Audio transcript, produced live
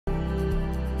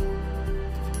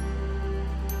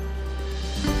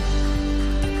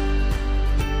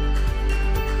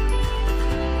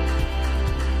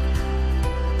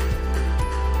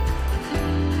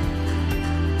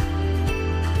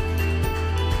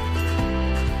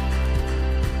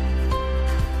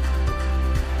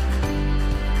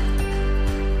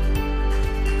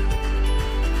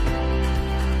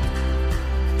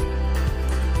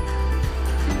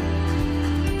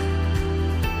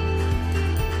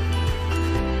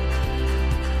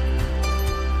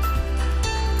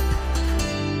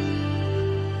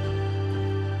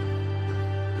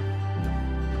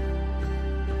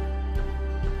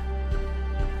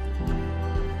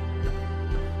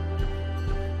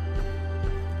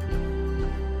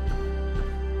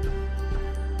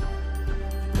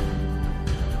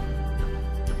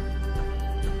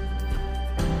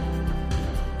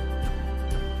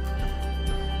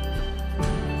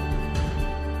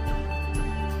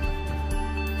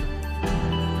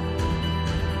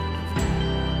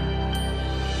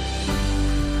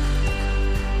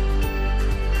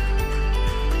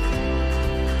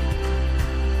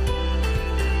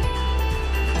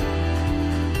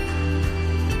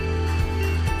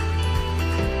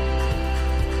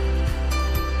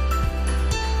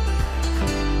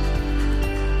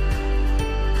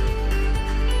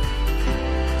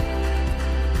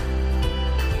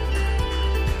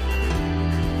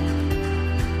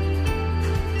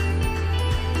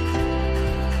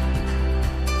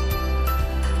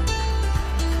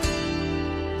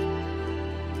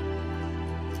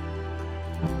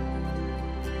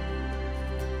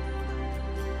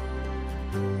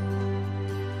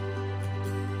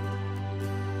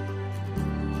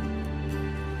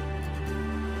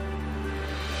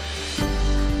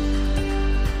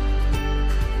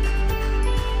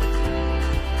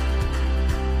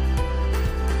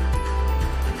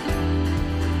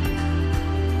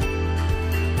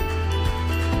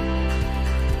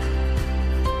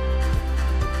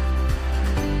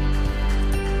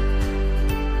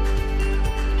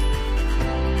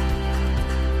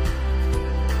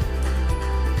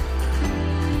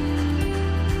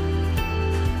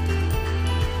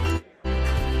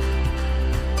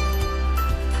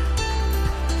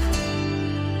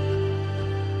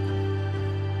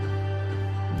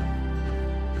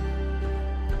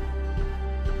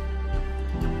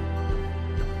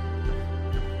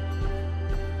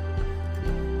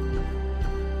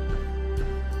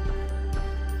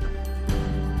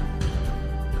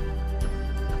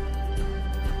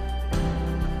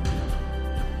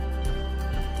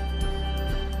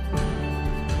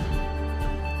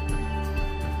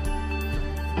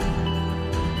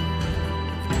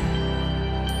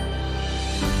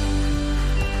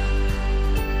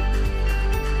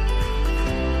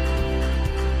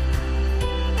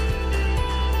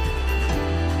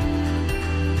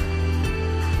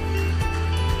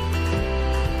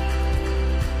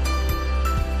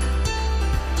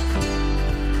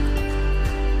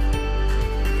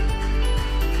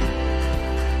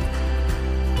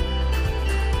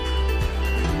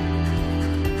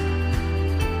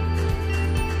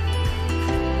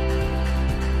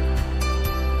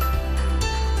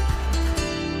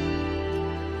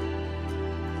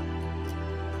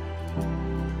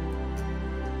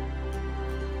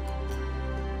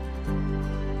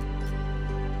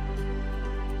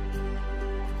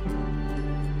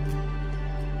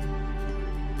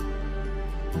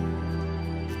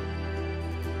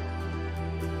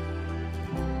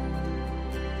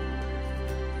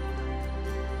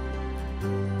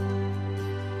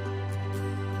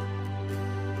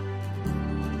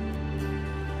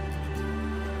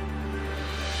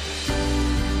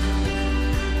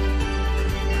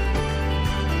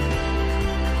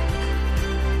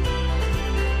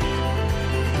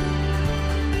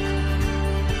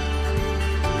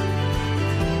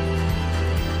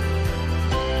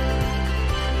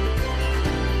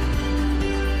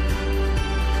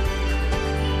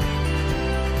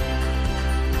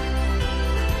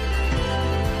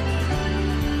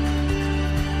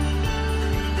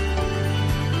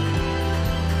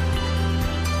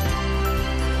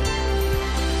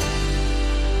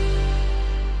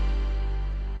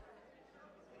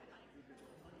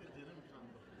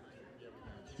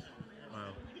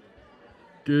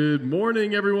Good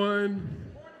morning, everyone.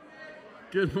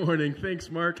 Good morning. Thanks,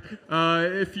 Mark.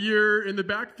 If you're in the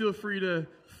back, feel free to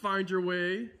find your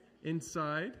way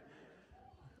inside.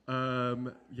 Let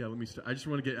me start. I just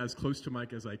want to get as close to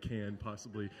Mike as I can,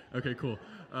 possibly. Okay, cool.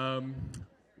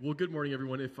 Well, good morning,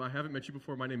 everyone. If I haven't met you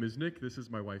before, my name is Nick. This is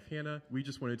my wife, Hannah. We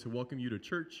just wanted to welcome you to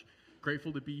church.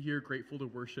 Grateful to be here. Grateful to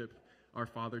worship our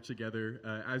Father together.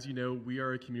 As you know, we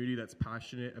are a community that's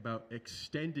passionate about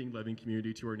extending loving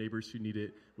community to our neighbors who need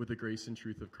it with the grace and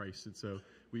truth of Christ. And so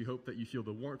we hope that you feel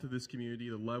the warmth of this community,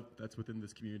 the love that's within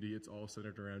this community. It's all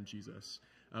centered around Jesus.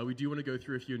 We do want to go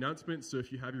through a few announcements, so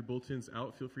if you have your bulletins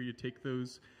out, feel free to take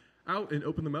those out and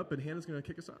open them up, and Hannah's going to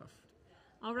kick us off.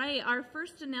 All right, our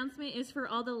first announcement is for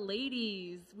all the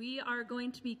ladies. We are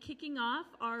going to be kicking off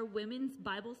our women's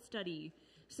Bible study.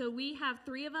 So we have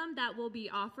 3 of them that will be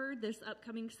offered this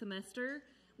upcoming semester.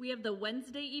 We have the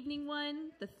Wednesday evening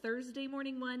one, the Thursday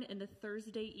morning one, and the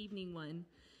Thursday evening one.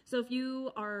 So if you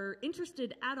are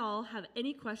interested at all, have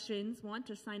any questions, want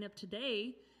to sign up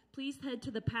today, please head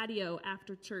to the patio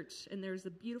after church, and there's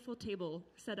a beautiful table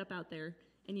set up out there,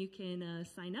 and you can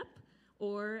sign up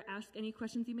or ask any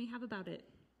questions you may have about it.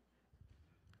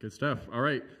 Good stuff. All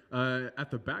right. At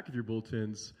the back of your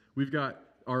bulletins, we've got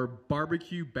our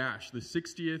barbecue bash, the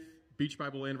 60th Beach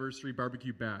Bible Anniversary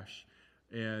Barbecue Bash.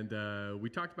 And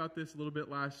we talked about this a little bit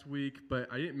last week, but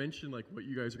I didn't mention like what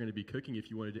you guys are going to be cooking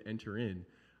if you wanted to enter in.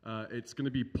 It's going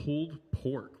to be pulled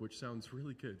pork, which sounds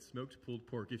really good, smoked pulled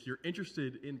pork. If you're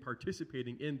interested in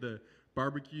participating in the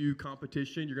barbecue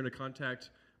competition, you're going to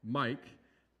contact Mike.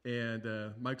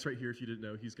 And Mike's right here if you didn't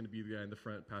know. He's going to be the guy in the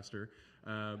front, pastor.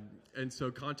 And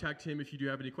so contact him if you do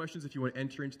have any questions, if you want to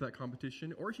enter into that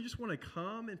competition, or if you just want to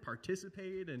come and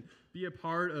participate and be a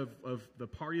part of the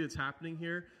party that's happening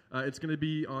here. It's going to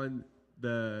be on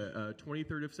the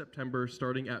 23rd of September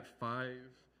starting at 5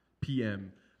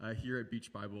 p.m. Here at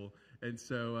Beach Bible. And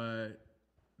so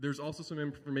there's also some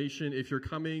information. If you're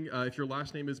coming, if your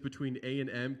last name is between A and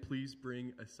M, please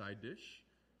bring a side dish.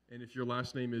 And if your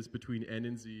last name is between N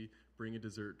and Z, bring a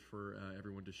dessert for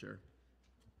everyone to share.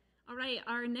 All right,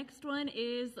 our next one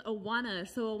is Awana.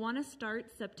 So Awana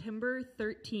starts September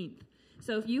 13th.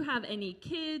 So if you have any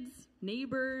kids,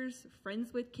 neighbors,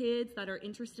 friends with kids that are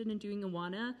interested in doing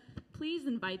Awana, please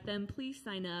invite them. Please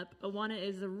sign up. Awana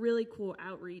is a really cool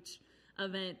outreach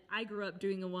event. I grew up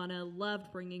doing Awana,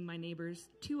 loved bringing my neighbors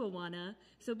to Awana.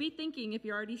 So be thinking, if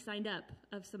you're already signed up,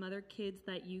 of some other kids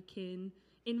that you can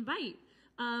invite.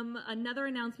 Another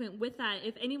announcement with that,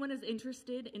 if anyone is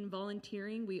interested in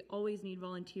volunteering, we always need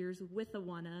volunteers with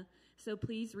Awana, so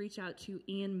please reach out to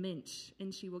Ann Minch,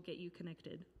 and she will get you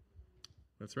connected.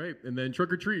 That's right. And then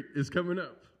Trunk or Treat is coming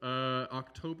up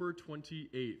October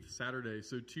 28th, Saturday.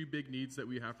 So 2 big needs that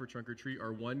we have for Trunk or Treat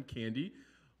are 1, candy.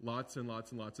 Lots and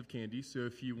lots and lots of candy. So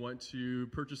if you want to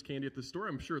purchase candy at the store,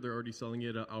 I'm sure they're already selling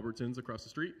it at Albertsons across the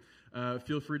street.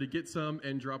 Feel free to get some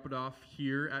and drop it off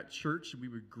here at church. We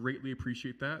would greatly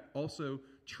appreciate that. Also,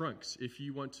 trunks. If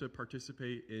you want to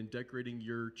participate in decorating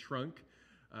your trunk,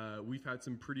 we've had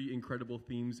some pretty incredible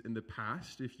themes in the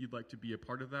past. If you'd like to be a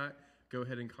part of that, go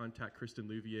ahead and contact Kristen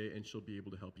Louvier, and she'll be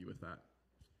able to help you with that.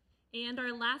 And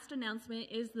our last announcement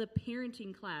is the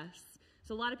parenting class.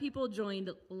 So a lot of people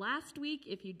joined last week.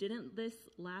 If you didn't this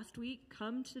last week,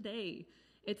 come today.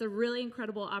 It's a really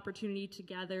incredible opportunity to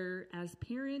gather as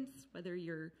parents, whether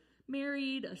you're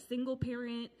married, a single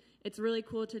parent. It's really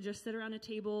cool to just sit around a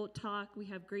table, talk. We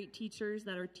have great teachers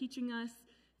that are teaching us,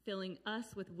 filling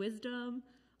us with wisdom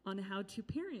on how to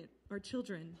parent our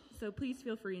children. So please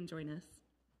feel free and join us.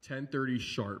 10:30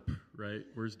 sharp, right?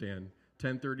 Where's Dan?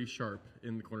 10:30 sharp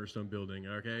in the Cornerstone building,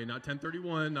 okay? Not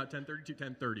 10:31, not 10:32,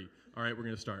 10:30. All right, we're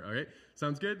going to start, all right?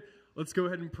 Sounds good? Let's go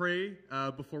ahead and pray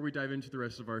before we dive into the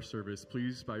rest of our service.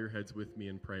 Please bow your heads with me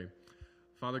and pray.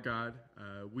 Father God,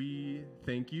 we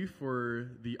thank you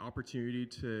for the opportunity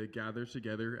to gather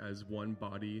together as one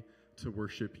body to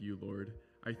worship you, Lord.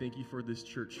 I thank you for this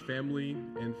church family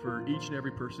and for each and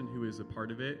every person who is a part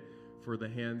of it, for the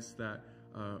hands that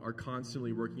are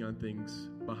constantly working on things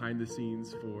behind the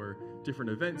scenes, for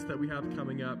different events that we have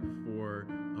coming up, for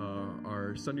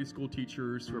our Sunday school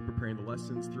teachers who are preparing the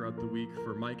lessons throughout the week,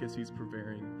 for Mike as he's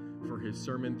preparing for his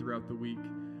sermon throughout the week.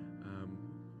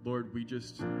 Lord, we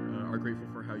just are grateful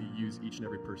for how you use each and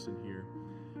every person here.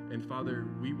 And Father,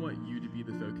 we want you to be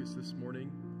the focus this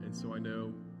morning. And so I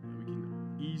know we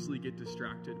can easily get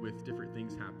distracted with different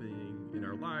things happening in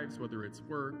our lives, whether it's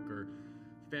work or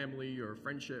family or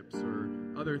friendships or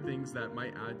other things that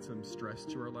might add some stress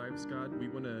to our lives, God. We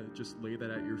want to just lay that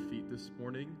at your feet this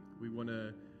morning. We want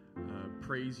to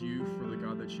praise you for the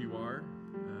God that you are,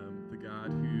 the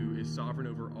God who is sovereign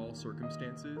over all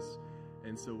circumstances,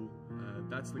 And so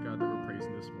that's the God that we're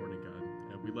praising this morning, God.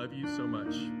 And we love you so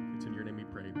much. It's in your name we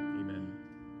pray. Amen.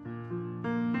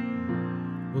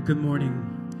 Well, good morning.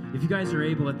 If you guys are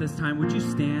able at this time, would you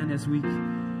stand as we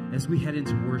head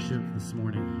into worship this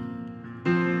morning?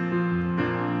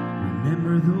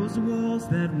 Remember those walls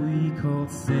that we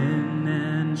called sin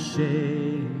and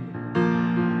shame.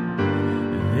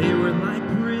 They were like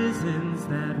prisons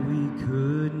that we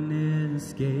couldn't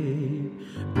escape.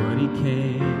 But he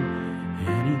came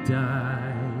and he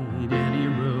died and he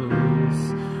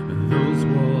rose. Those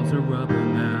walls are rubble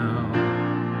now.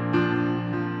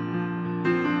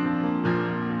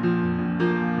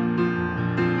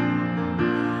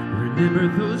 Remember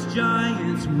those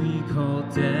giants we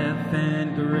called death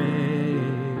and grave.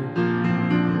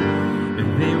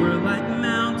 They were like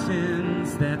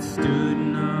mountains that stood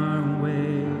in our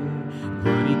way.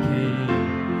 But he came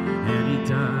and he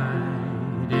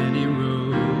died and he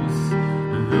rose.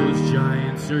 Those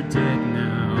giants are dead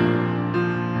now.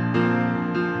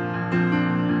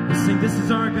 Let's sing, this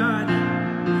is our God,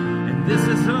 and this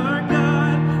is our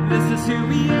God. This is who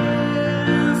he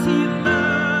is. He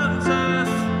loves us.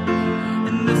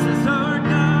 And this is our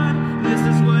God. This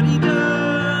is what he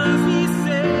does. He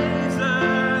saves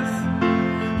us.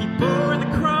 He bore the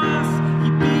cross. He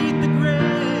beat the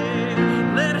grave.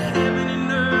 Let heaven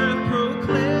and earth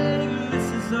proclaim,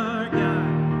 this is our God,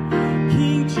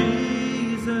 King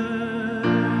Jesus.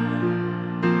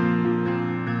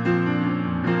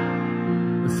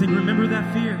 Let's sing, remember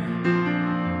that fear.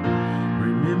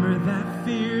 Remember that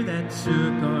fear that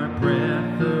took our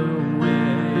breath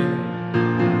away.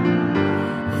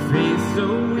 Faith so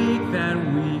weak that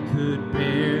we could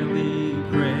barely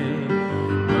pray.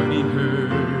 But he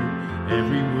heard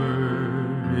every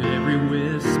word, every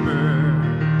whisper.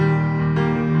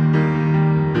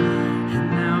 And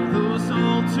now those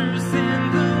altars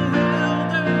in the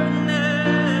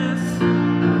wilderness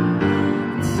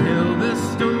tell the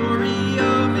story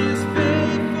of his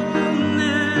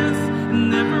faithfulness.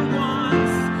 Never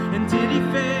once and did he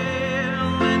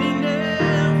fail, and he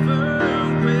never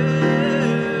will.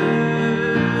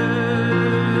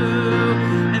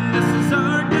 And this is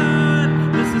our God,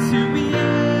 this is who he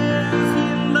is. He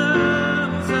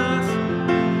loves us.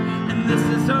 And this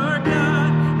is our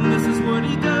God, and this is what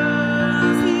he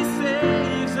does. He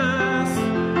saves us.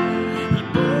 He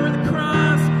bore the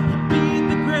cross, he beat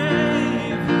the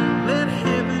grave. Let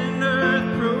heaven and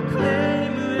earth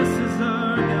proclaim, this is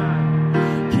our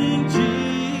God, King Jesus.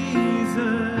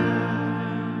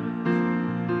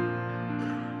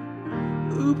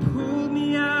 Who pulled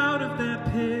me out of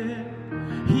that pit?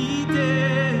 He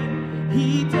did,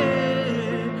 he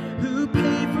did. Who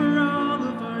paid for all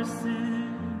of our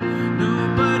sin?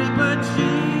 Nobody but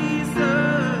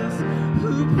Jesus.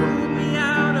 Who pulled me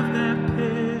out of that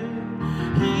pit?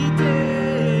 He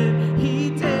did, he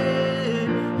did.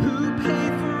 Who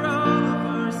paid for all of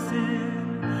our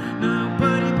sin?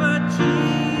 Nobody but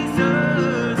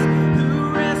Jesus. Who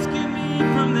rescued me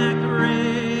from that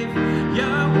grave?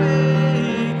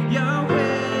 Yahweh,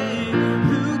 Yahweh.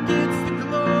 Who gets the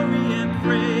glory and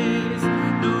praise?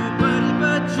 Nobody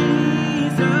but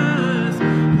Jesus.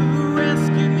 Who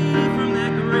rescued me from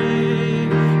that grave?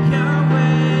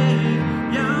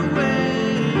 Yahweh,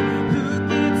 Yahweh. Who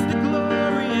gets the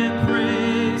glory and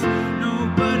praise?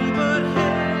 Nobody but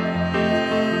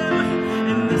him.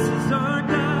 And this is our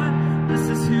God. This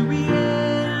is who he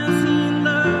is. He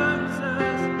loves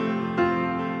us.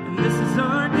 And this is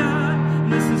our God.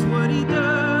 And this is what he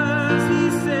does. He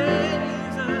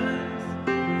saves us.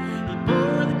 He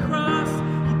bore the cross.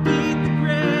 He beat the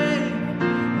grave.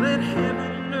 Let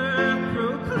heaven and earth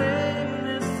proclaim,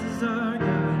 this is our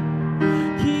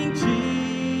God, King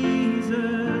Jesus.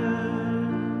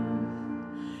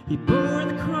 He bore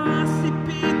the cross. He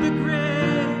beat the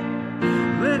grave.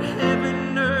 Let heaven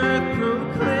and earth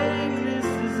proclaim, this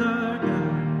is our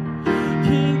God,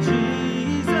 King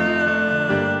Jesus.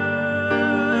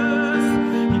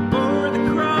 He bore the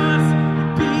cross. He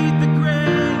beat the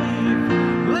grave.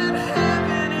 Let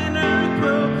heaven and earth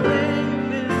proclaim,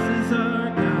 this is our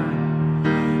God,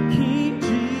 King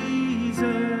Jesus.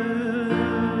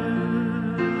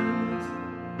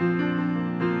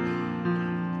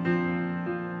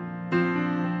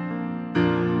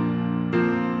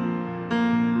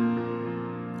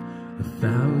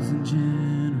 1,000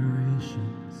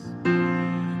 generations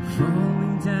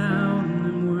falling down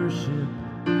in worship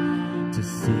to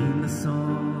sing the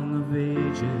song of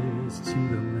ages to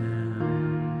the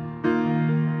Lamb.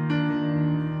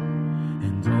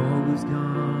 And all who's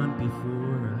gone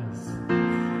before us,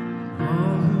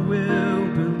 all who will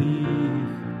believe,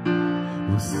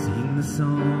 will sing the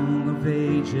Song of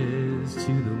Ages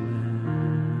to the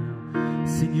Lamb.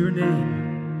 Sing your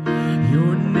name.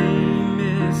 Your name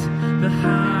is the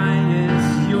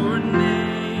highest. Your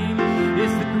name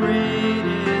is the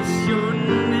greatest. Your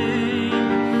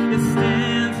name, it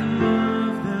stands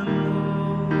above them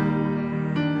all.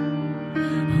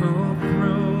 All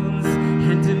thrones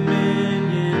and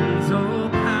dominions, all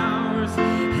powers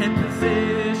and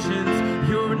positions.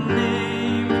 Your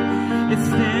name, it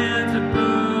stands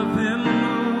above them all.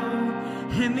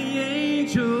 And the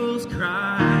angels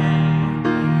cry,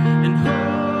 and holy,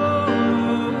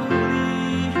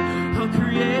 all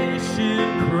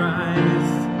creation cries.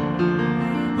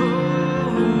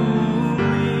 Holy,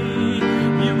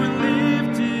 you were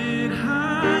lifted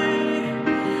high,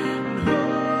 and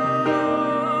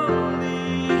holy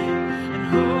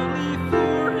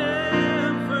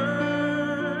forever.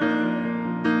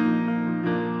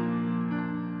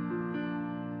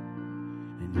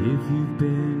 And if you've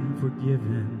been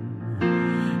forgiven,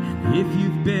 and if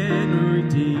you've been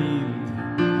redeemed,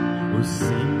 we'll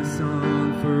sing the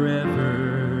song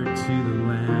forever to the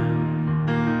Lamb.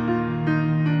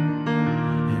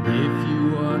 And if you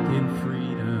walk in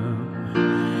freedom,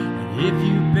 and if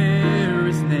you bear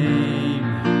His name,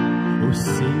 we'll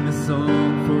sing the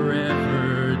song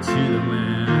forever to the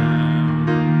Lamb.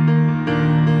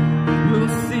 We'll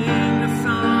sing the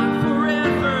song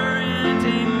forever and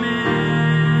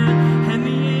amen. And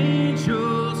the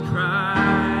angels cry,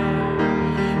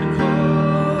 and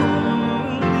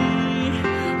holy,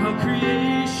 all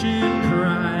creation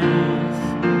cries.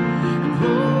 And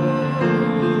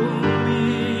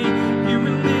holy, you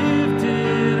were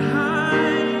lifted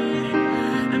high.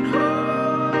 And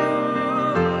holy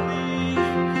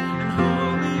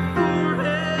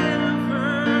forever.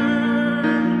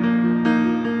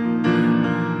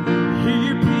 Hear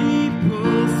your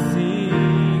people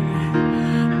sing,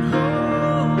 and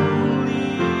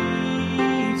holy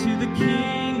to the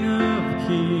King of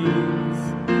Kings,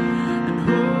 and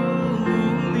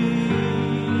holy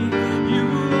you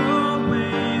will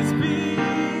always be,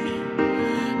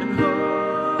 and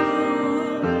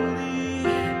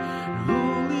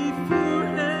holy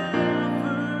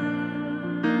forever.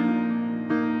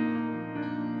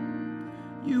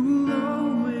 You will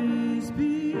always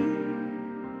be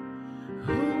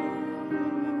holy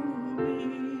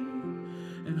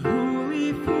and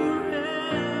holy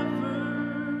forever.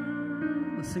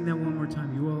 Let's sing that one more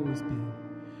time. You will always be.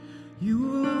 You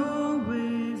will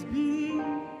always be.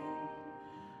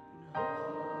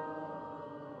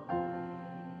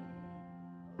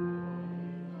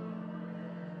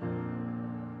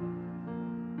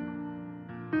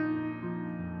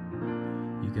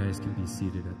 You guys can be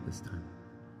seated at this time.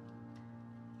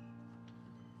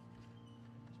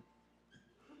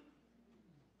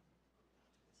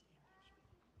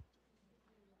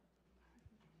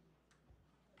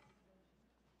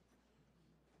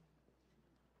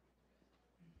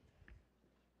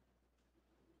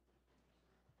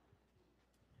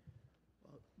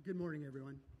 Good morning,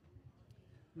 everyone.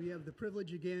 We have the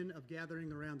privilege again of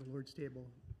gathering around the Lord's table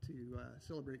to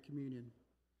celebrate communion.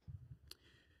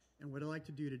 And what I'd like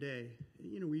to do today,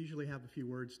 we usually have a few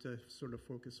words to sort of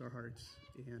focus our hearts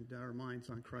and our minds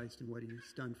on Christ and what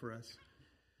He's done for us.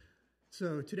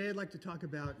 So today I'd like to talk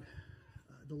about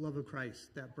the love of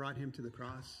Christ that brought Him to the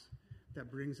cross,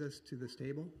 that brings us to this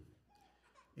table.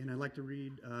 And I'd like to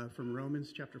read from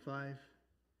Romans chapter 5,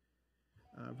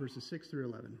 verses 6 through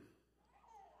 11.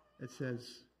 It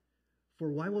says,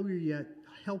 "For while we were yet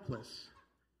helpless,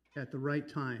 at the right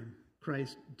time,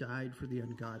 Christ died for the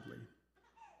ungodly.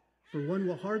 For one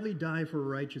will hardly die for a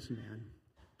righteous man,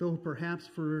 though perhaps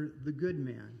for the good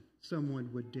man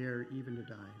someone would dare even to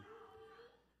die.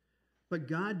 But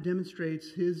God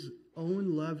demonstrates His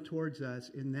own love towards us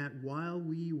in that while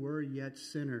we were yet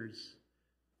sinners,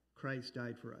 Christ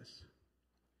died for us.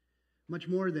 Much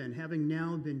more then, having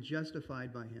now been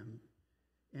justified by Him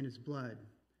and His blood,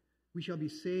 we shall be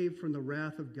saved from the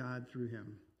wrath of God through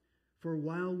Him. For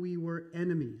while we were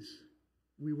enemies,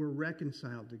 we were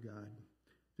reconciled to God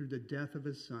through the death of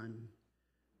His Son.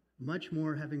 Much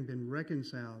more, having been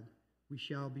reconciled, we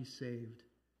shall be saved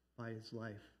by His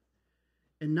life.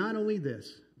 And not only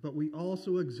this, but we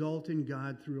also exult in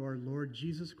God through our Lord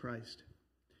Jesus Christ,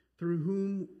 through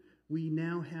whom we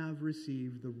now have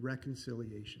received the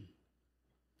reconciliation."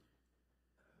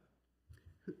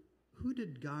 Who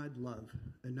did God love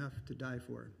enough to die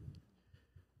for?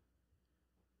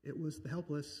 It was the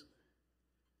helpless,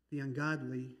 the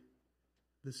ungodly,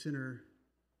 the sinner,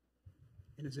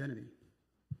 and his enemy.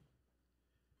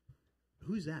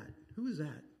 Who's that? Who is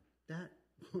that?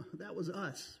 That was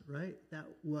us, right? That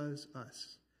was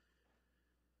us.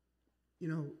 You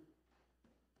know,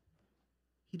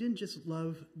 he didn't just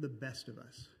love the best of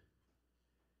us.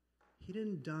 He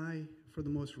didn't die for the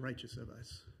most righteous of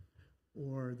us,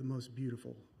 or the most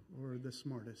beautiful, or the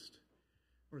smartest,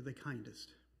 or the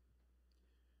kindest.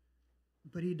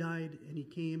 But he died and he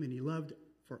came and he loved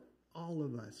for all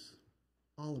of us.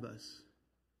 All of us.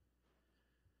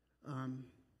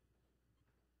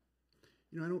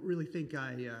 You know, I don't really think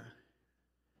I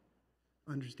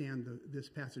understand this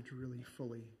passage really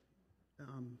fully.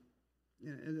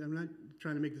 And I'm not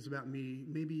trying to make this about me.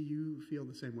 Maybe you feel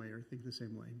the same way or think the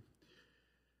same way.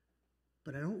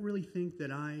 But I don't really think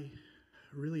that I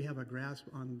really have a grasp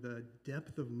on the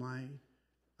depth of my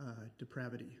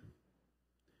depravity.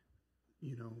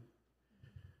 You know,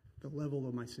 the level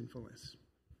of my sinfulness.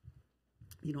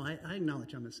 You know, I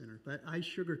acknowledge I'm a sinner, but I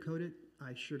sugarcoat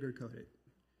it.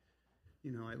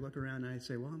 You know, I look around and I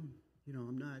say, well,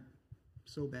 I'm not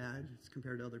so bad as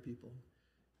compared to other people,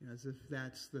 you know, as if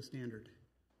that's the standard.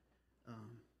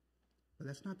 But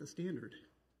that's not the standard,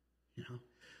 you know.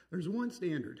 There's one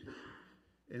standard,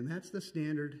 and that's the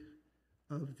standard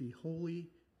of the holy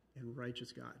and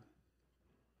righteous God.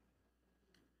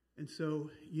 And so,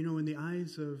 you know, in the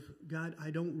eyes of God, I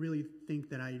don't really think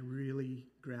that I really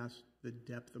grasp the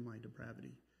depth of my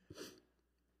depravity.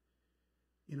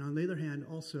 And on the other hand,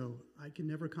 also, I can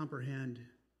never comprehend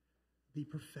the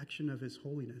perfection of his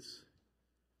holiness.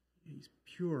 He's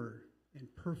pure and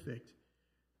perfect.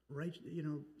 Right? You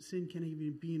know, sin can't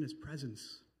even be in his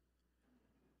presence.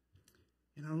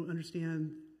 And I don't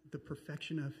understand the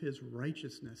perfection of his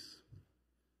righteousness.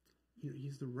 You know,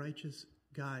 he's the righteous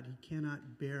God. He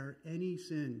cannot bear any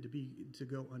sin to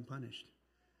go unpunished.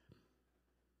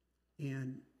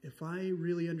 And if I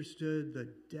really understood the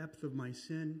depth of my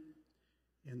sin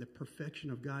and the perfection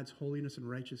of God's holiness and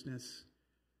righteousness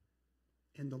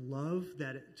and the love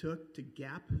that it took to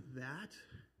gap that,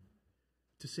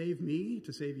 to save me,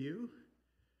 to save you,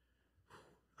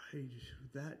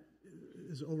 that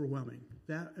is overwhelming.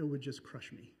 That would just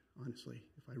crush me, honestly,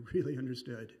 if I really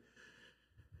understood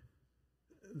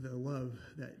the love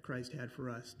that Christ had for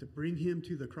us, to bring him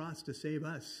to the cross to save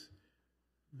us,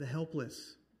 the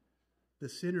helpless, the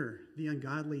sinner, the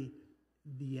ungodly,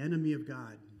 the enemy of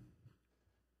God.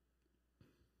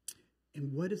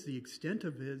 And what is the extent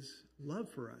of his love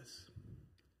for us?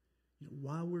 You know,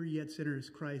 while we're yet sinners,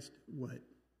 Christ,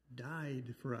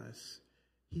 died for us.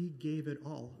 He gave it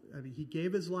all. I mean, he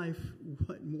gave his life.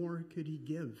 What more could he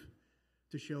give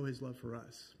to show his love for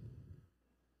us?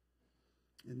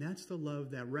 And that's the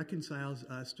love that reconciles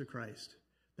us to Christ.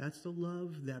 That's the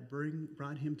love that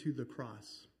brought him to the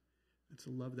cross. That's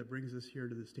the love that brings us here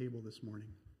to this table this morning.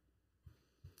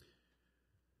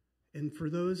 And for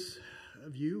those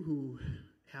of you who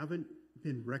haven't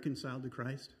been reconciled to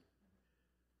Christ,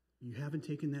 you haven't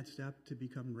taken that step to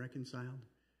become reconciled,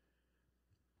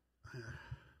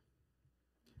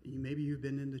 maybe you've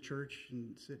been in the church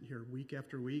and sitting here week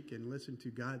after week and listened to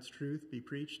God's truth be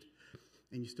preached,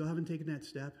 and you still haven't taken that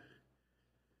step.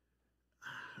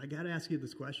 I got to ask you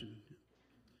this question.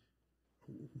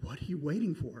 What are you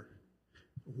waiting for?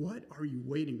 What are you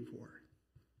waiting for?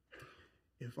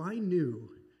 If I knew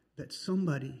that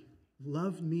somebody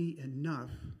loved me enough,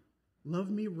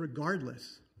 loved me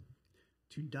regardless,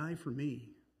 to die for me,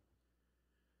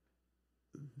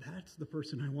 that's the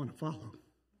person I want to follow.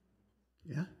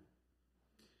 Yeah?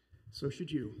 So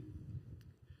should you.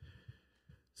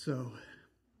 So,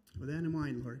 with that in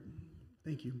mind, Lord,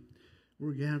 thank you.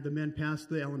 We're going to have the men pass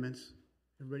the elements.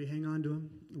 Everybody hang on to them.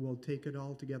 We'll take it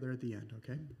all together at the end,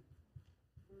 okay?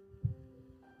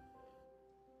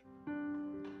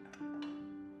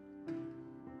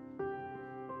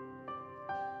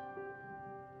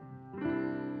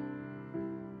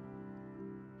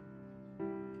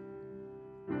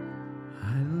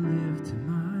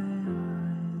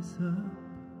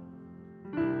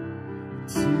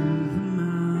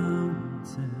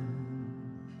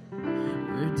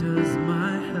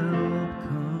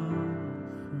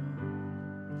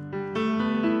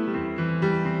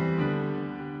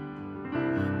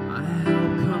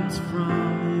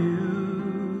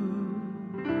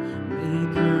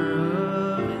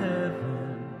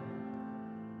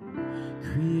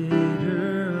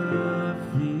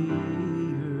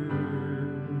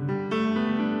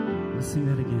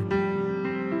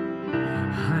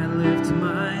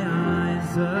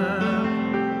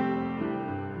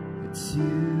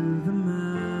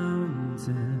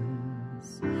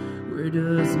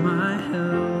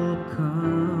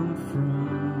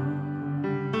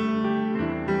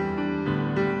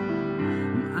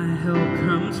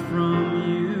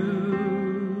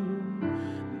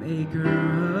 Maker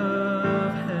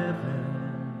of heaven,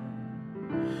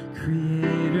 creator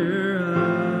Creator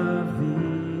of the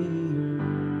earth.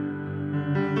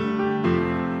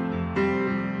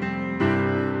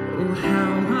 Oh,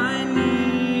 how I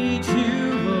need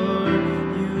you, Lord.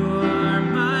 You are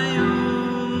my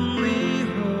only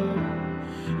hope.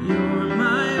 You're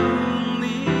my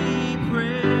only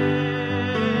prayer.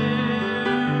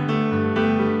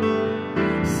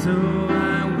 So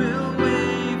I will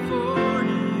wait for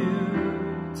you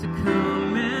to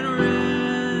come and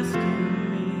rescue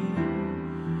me.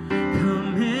 Come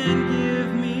and give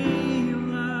me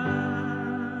life.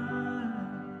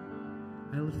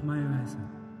 I lift my eyes up.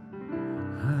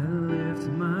 I lift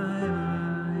my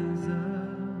eyes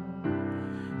up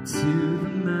to the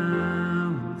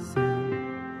mountain.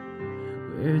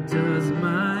 Where does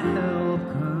my help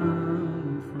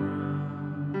come from?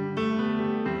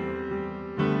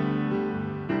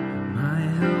 My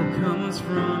help comes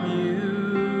from you,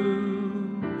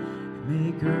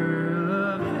 Maker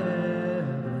of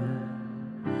heaven,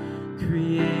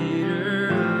 Creator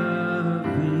of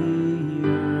the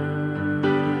earth.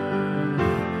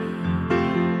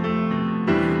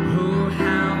 Oh,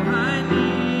 how I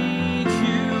need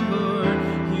you, Lord.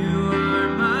 You are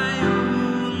my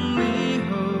only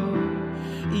hope.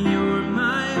 You're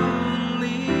my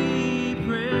only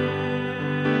prayer.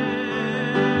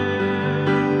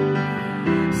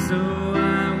 So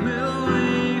I will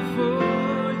wait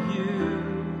for you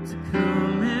to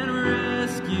come and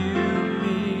rescue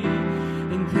me,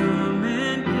 and come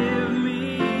and give me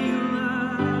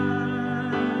life.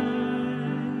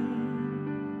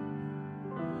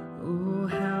 Oh,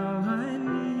 how I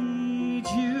need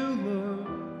you, Lord.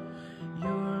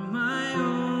 You're my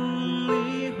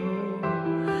only hope.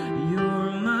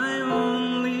 You're my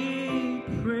only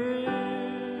prayer.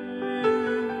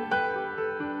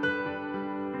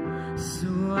 So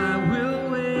I will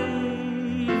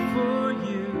wait for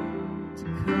you to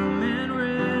come and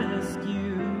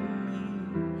rescue me,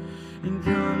 and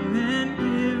come and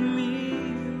give me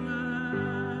life.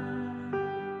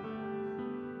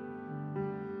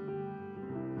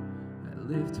 I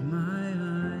lift my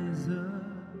eyes up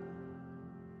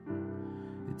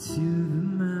to the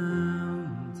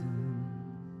mountain.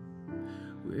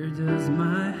 Where does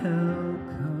my help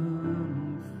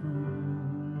come from?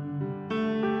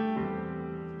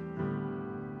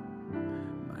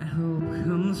 My help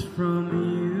comes from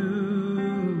you,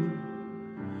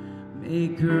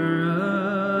 Maker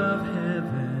of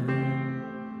heaven,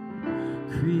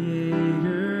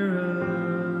 Creator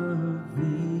of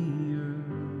the earth.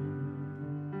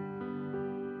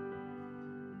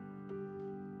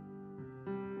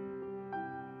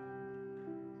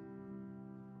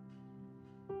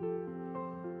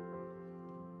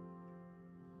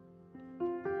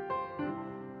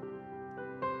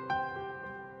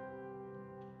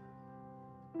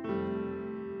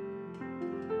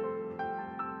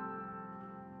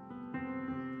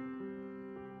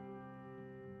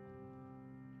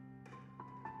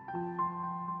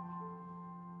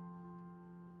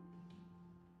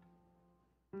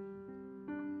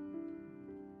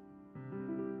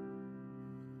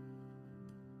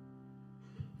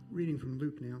 Reading from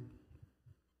Luke now.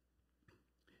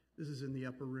 This is in the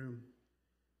upper room.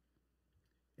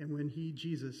 And when he,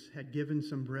 Jesus, had taken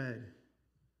some bread,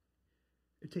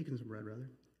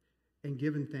 and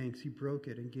given thanks, he broke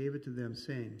it and gave it to them,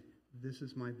 saying, "This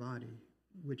is my body,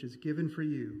 which is given for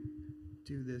you.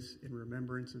 Do this in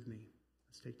remembrance of me."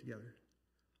 Let's take together.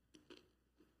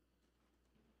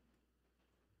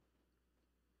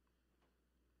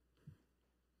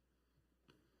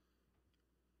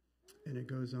 And it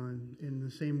goes on, in the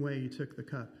same way he took the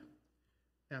cup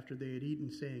after they had eaten,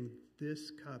 saying,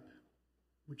 "This cup,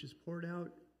 which is poured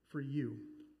out for you,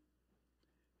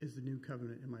 is the new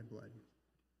covenant in my blood."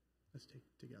 Let's take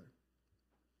it together.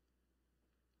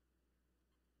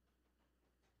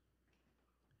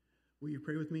 Will you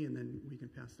pray with me, and then we can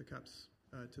pass the cups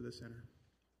to the center.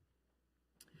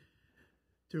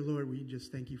 Dear Lord, we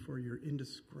just thank you for your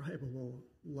indescribable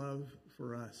love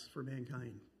for us, for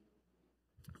mankind.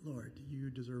 Lord,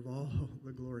 you deserve all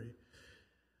the glory.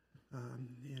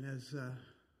 And as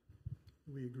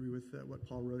we agree with what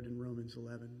Paul wrote in Romans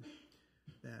 11,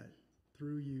 that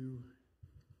through you,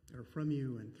 or from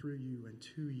you and through you and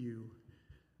to you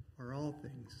are all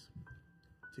things.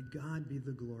 To God be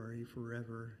the glory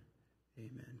forever.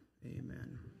 Amen.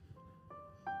 Amen.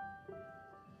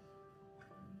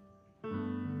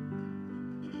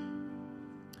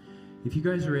 If you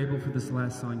guys are able for this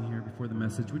last song here before the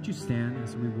message, would you stand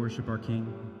as we worship our King?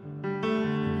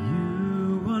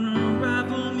 You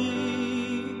unravel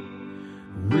me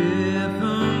with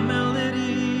a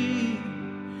melody.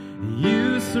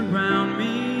 You surround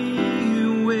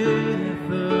me with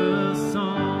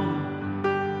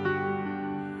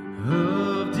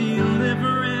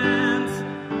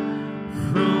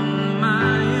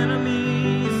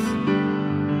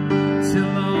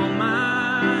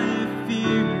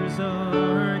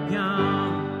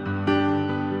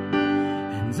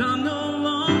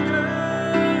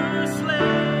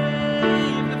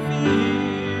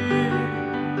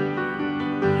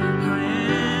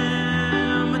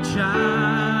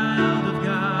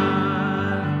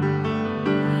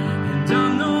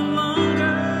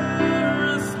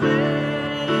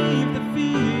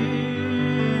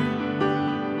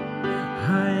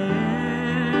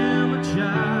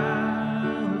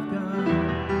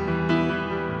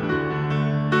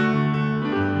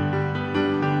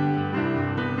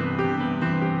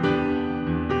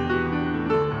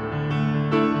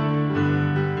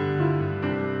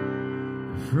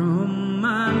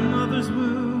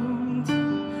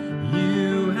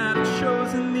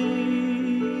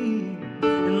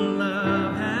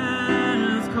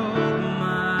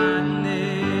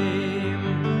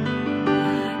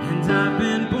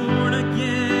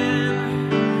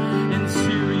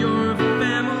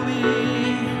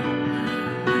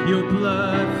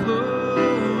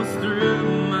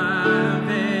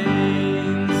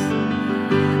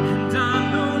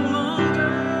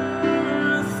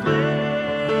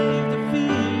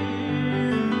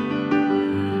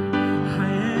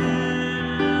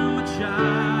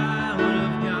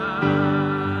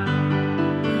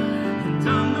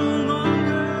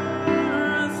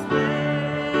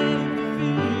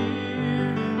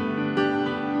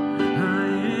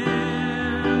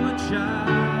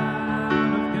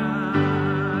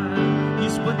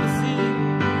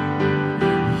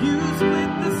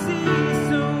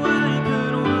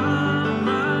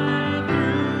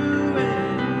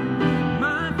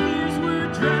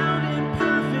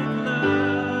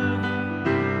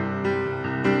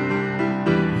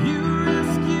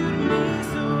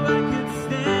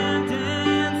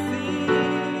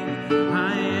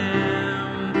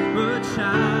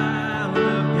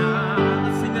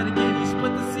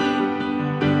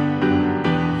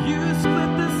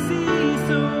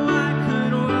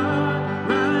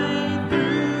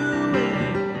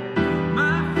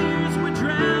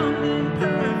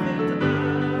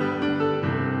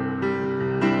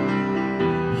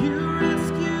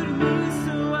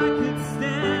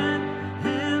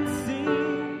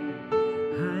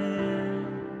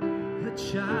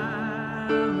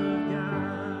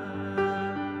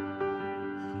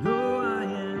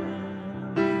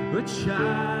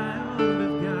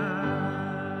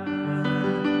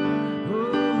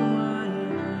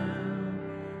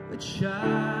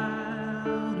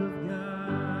child of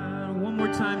God. One more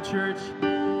time, church.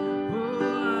 Oh,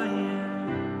 I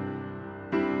am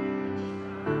a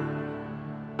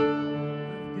child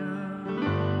of God.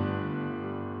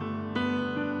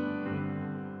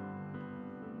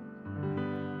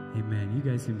 Amen. You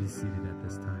guys can be seated at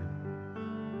this time.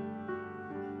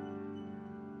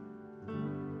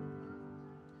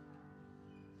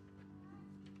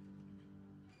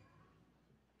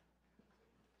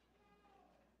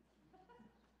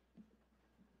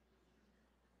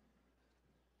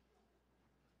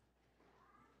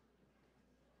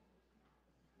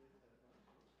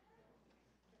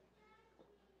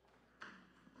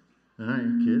 All right,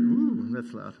 kid. Ooh,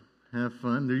 that's loud. Have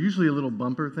fun. There's usually a little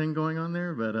bumper thing going on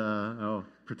there, but I'll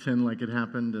pretend like it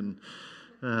happened, and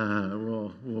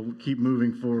we'll keep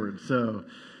moving forward. So,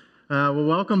 well,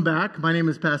 welcome back. My name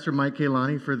is Pastor Mike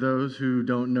Kailani, for those who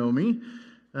don't know me.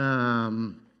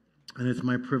 And it's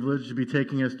my privilege to be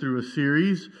taking us through a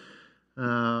series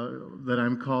that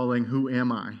I'm calling Who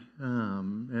Am I?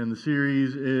 And the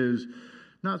series is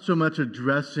not so much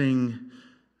addressing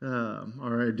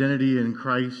our identity in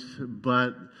Christ,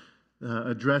 but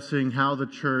addressing how the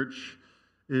church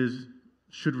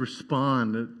should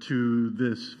respond to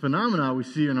this phenomena we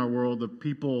see in our world of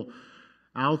people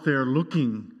out there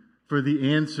looking for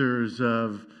the answers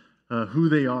of who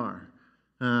they are,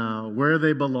 where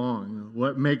they belong,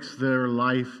 what makes their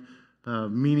life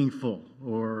meaningful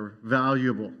or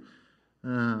valuable.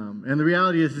 And the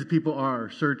reality is people are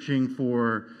searching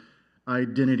for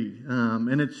identity.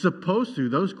 And it's supposed to,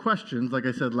 those questions, like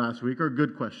I said last week, are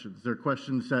good questions. They're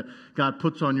questions that God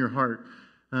puts on your heart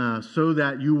so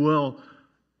that you will,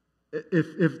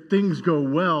 if things go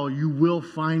well, you will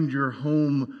find your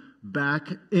home back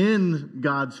in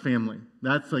God's family.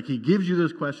 That's like He gives you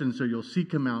those questions so you'll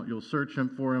seek Him out, you'll search Him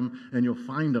for Him, and you'll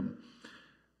find Him.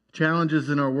 Challenges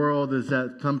in our world is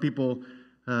that some people,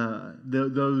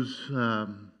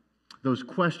 those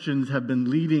questions have been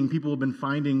leading, people have been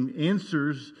finding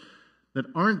answers that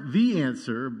aren't the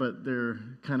answer, but they're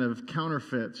kind of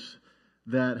counterfeits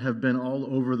that have been all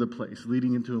over the place,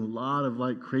 leading into a lot of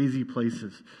like crazy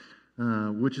places,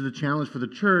 which is a challenge for the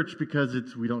church because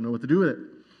we don't know what to do with it.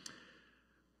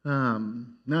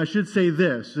 Now I should say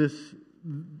the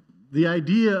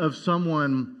idea of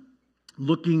someone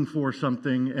looking for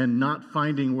something and not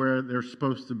finding where they're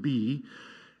supposed to be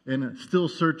and still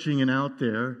searching and out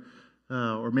there,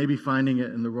 or maybe finding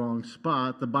it in the wrong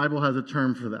spot, the Bible has a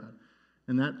term for that.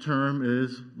 And that term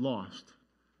is lost.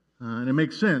 And it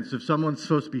makes sense. If someone's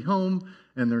supposed to be home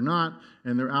and they're not,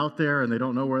 and they're out there and they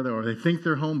don't know where they are, or they think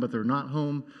they're home but they're not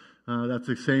home, that's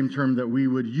the same term that we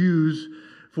would use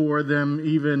for them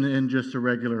even in just a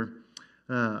regular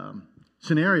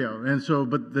scenario. And so,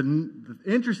 but the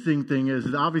interesting thing is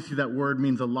that obviously that word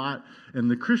means a lot in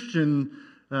the Christian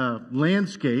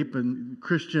landscape and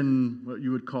Christian, what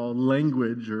you would call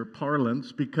language or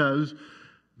parlance, because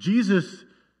Jesus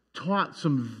taught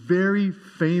some very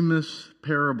famous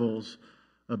parables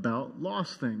about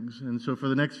lost things. And so for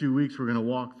the next few weeks, we're going to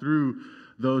walk through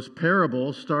those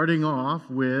parables, starting off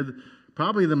with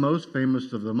probably the most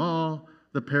famous of them all,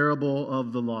 the parable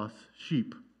of the lost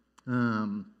sheep.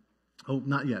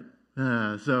 Not yet.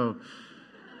 So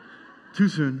too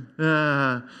soon.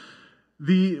 The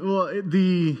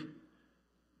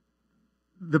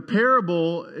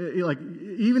parable, like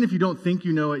even if you don't think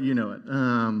you know it, you know it.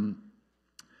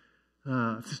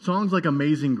 Songs like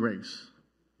Amazing Grace.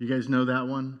 You guys know that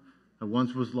one? I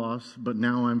once was lost, but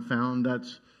now I'm found.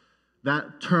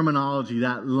 That terminology,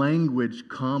 that language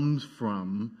comes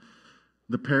from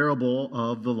the parable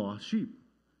of the lost sheep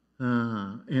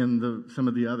and some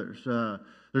of the others.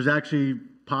 There's actually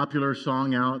popular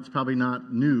song out. It's probably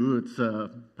not new. It's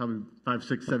probably 5,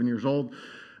 6, 7 years old.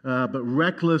 But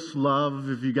Reckless Love,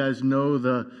 if you guys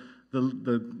know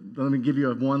let me give you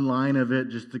one line of it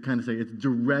just to kind of say it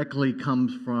directly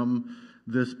comes from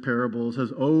this parable. It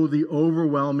says, "Oh, the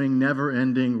overwhelming,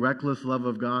 never-ending, reckless love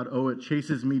of God. Oh, it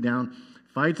chases me down,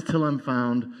 fights till I'm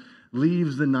found,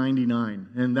 leaves the 99.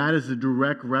 And that is a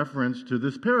direct reference to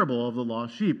this parable of the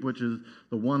lost sheep, which is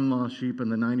the one lost sheep and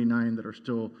the 99 that are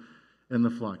still in the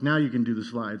flock. Now you can do the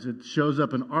slides. It shows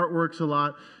up in artworks a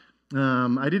lot.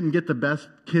 I didn't get the best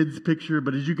kids picture,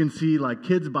 but as you can see, like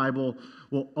Kids Bible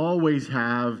will always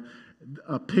have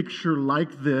a picture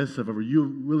like this of a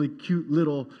really cute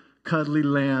little cuddly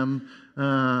lamb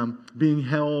being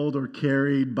held or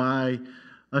carried by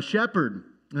a shepherd.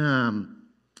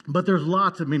 But there's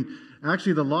lots.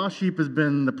 Actually, the lost sheep has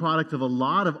been the product of a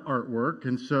lot of artwork,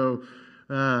 and so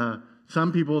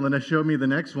some people, and they showed me the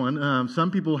next one,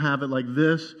 some people have it like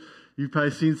this. You've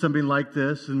probably seen something like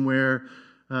this, and where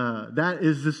that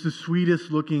is just the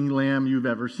sweetest looking lamb you've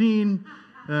ever seen.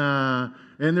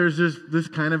 And there's this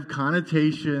kind of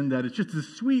connotation that it's just a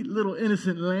sweet little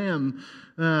innocent lamb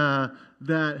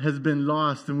that has been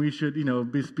lost, and we should,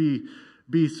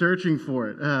 be searching for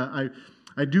it.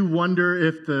 I do wonder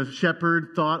if the shepherd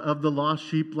thought of the lost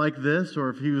sheep like this, or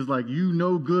if he was like,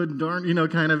 good, darn,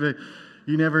 kind of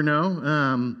you never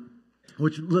know.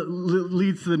 Which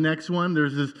leads to the next one.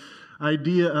 There's this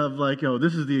idea of like,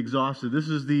 this is the exhausted. This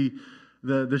is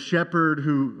the shepherd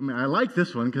who, I like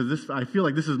this one because I feel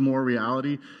like this is more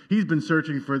reality. He's been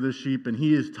searching for this sheep and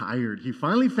he is tired. He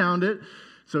finally found it,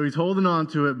 so he's holding on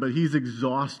to it, but he's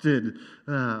exhausted.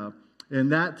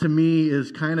 And that to me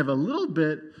is kind of a little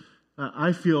bit,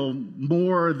 I feel,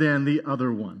 more than the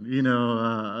other one.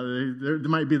 There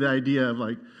might be the idea of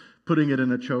like putting it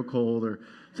in a chokehold or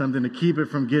something to keep it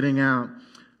from getting out.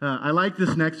 I like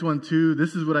this next one too.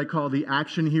 This is what I call the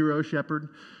action hero shepherd.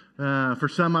 For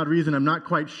some odd reason, I'm not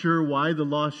quite sure why the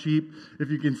lost sheep, if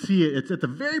you can see it, it's at the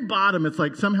very bottom. It's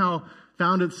like somehow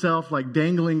found itself like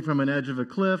dangling from an edge of a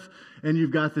cliff, and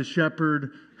you've got the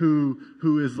shepherd who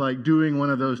is like doing one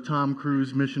of those Tom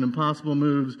Cruise Mission Impossible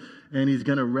moves, and he's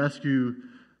going to rescue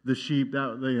the sheep,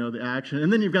 the action.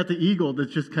 And then you've got the eagle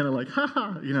that's just kind of like, ha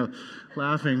ha,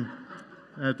 laughing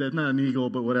at that. Not an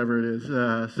eagle, but whatever it is.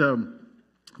 So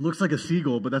looks like a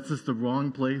seagull, but that's just the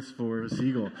wrong place for a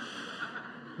seagull.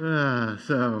 All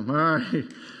right.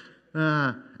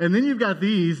 And then you've got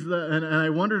these, and I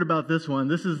wondered about this one.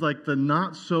 This is like the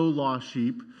not so lost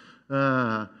sheep,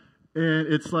 and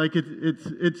it's like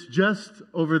it's just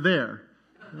over there,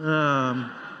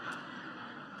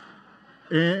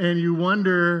 and you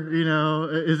wonder,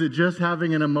 is it just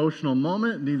having an emotional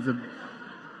moment? Needs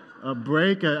a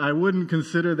break? I wouldn't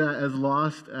consider that as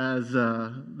lost as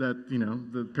that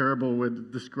the parable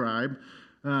would describe.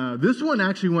 This one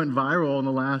actually went viral in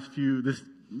the last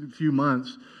few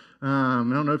months. I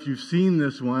don't know if you've seen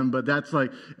this one, but that's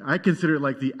like, I consider it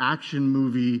like the action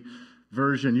movie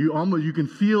version. You can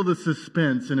feel the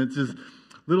suspense, and it's this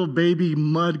little baby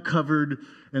mud covered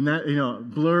and that,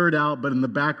 blurred out, but in the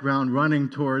background running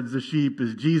towards the sheep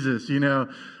is Jesus,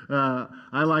 I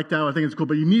like that. I think it's cool,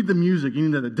 but you need the music. You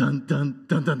need the dun, dun,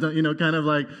 dun, dun, dun, kind of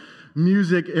like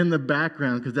music in the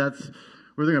background, because that's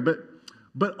where they're going.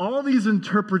 But all these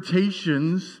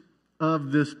interpretations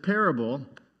of this parable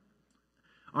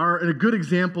are a good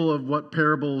example of what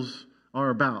parables are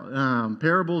about.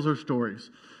 Parables are stories,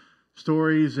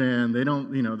 and they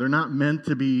don't, they're not meant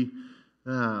to be,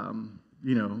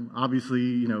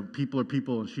 obviously, people are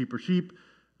people and sheep are sheep.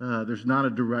 There's not a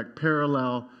direct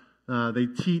parallel. They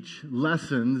teach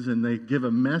lessons and they give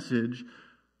a message,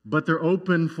 but they're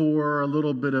open for a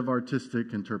little bit of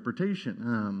artistic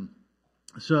interpretation.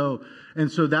 So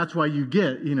that's why you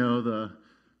get,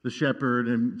 the shepherd,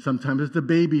 and sometimes it's the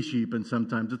baby sheep, and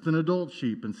sometimes it's an adult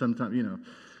sheep, and sometimes,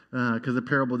 because the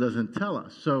parable doesn't tell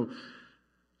us. So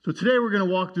today we're going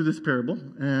to walk through this parable,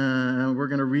 and we're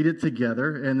going to read it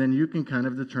together, and then you can kind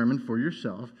of determine for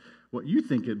yourself what you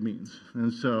think it means.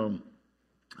 And so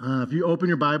if you open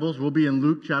your Bibles, we'll be in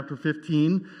Luke chapter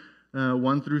 15,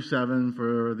 1 through 7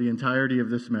 for the entirety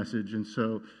of this message. And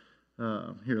so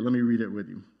here, let me read it with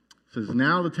you. It says,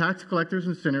 "Now the tax collectors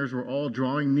and sinners were all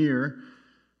drawing near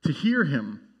to hear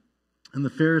him. And the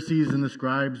Pharisees and the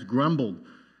scribes grumbled,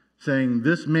 saying,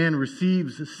 'This man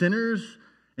receives sinners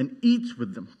and eats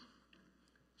with them.'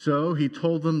 So he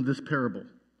told them this parable.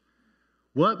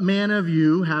 'What man of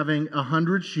you, having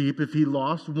 100 sheep, if he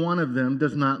lost one of them,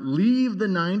 does not leave the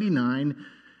 99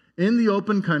 in the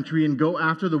open country and go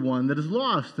after the one that is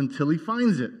lost until he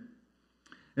finds it?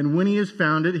 And when he has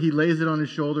found it, he lays it on his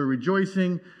shoulder,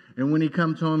 rejoicing. And when he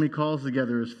comes home, he calls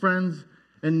together his friends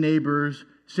and neighbors,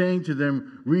 saying to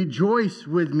them, "Rejoice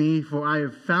with me, for I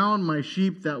have found my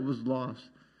sheep that was lost."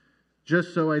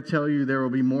 Just so I tell you, there will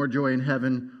be more joy in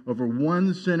heaven over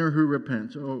one sinner who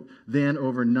repents than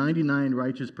over 99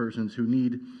 righteous persons who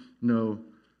need no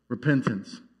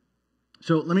repentance."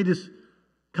 So let me just,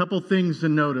 couple things to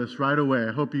notice right away.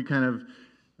 I hope you kind of,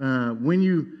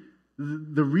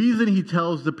 the reason he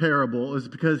tells the parable is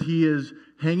because he is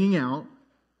hanging out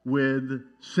with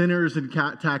sinners and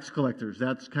tax collectors.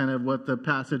 That's kind of what the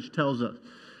passage tells us.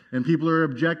 And people are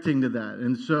objecting to that.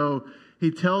 And so he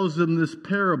tells them this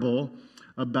parable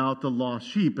about the lost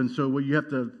sheep. And so what you have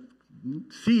to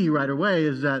see right away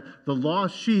is that the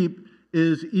lost sheep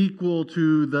is equal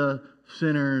to the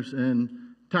sinners and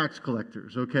tax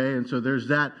collectors, okay? And so there's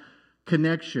that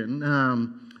connection.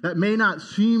 That may not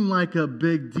seem like a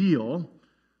big deal,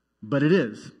 but it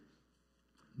is.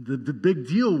 The big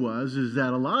deal is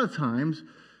that a lot of times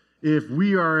if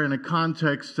we are in a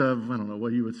context of, I don't know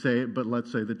what you would say, but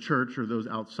let's say the church or those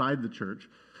outside the church,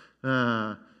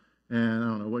 and I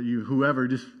don't know what whoever,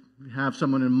 just have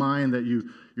someone in mind that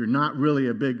you're not really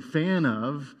a big fan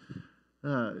of,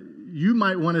 you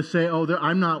might want to say, "Oh,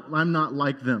 I'm not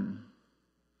like them.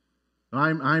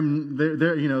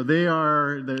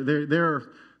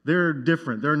 They're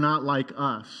different. They're not like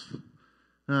us."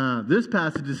 This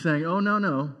passage is saying, "Oh,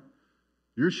 no,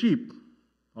 you're sheep,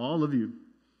 all of you,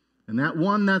 and that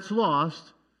one that's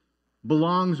lost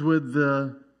belongs with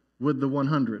the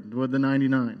 100, with the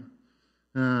 99."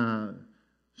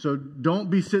 So don't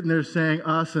be sitting there saying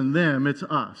us and them. It's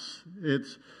us.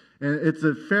 It's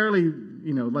a fairly,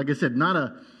 like I said,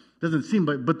 doesn't seem,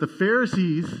 but the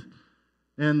Pharisees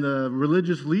and the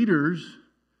religious leaders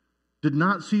did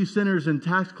not see sinners and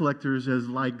tax collectors as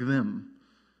like them.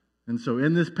 And so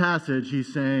in this passage,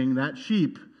 he's saying that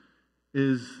sheep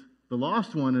is, the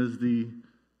lost one is the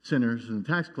sinners and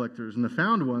tax collectors, and the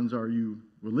found ones are you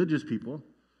religious people.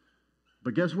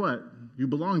 But guess what? You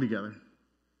belong together.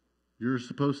 You're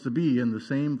supposed to be in the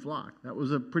same flock. That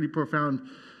was a pretty profound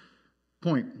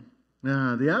point.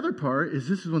 The other part is,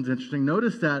 this one's interesting.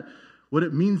 Notice that what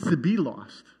it means to be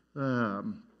lost.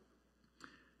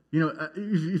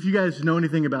 If you guys know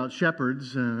anything about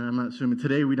shepherds, I'm not assuming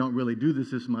today we don't really do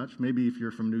this much. Maybe if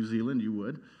you're from New Zealand, you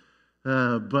would.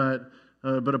 But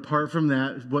apart from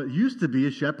that, what used to be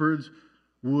is shepherds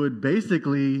would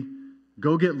basically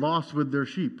go get lost with their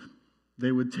sheep.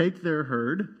 They would take their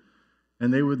herd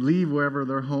and they would leave wherever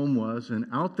their home was, and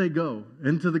out they go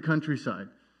into the countryside,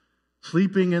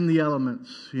 sleeping in the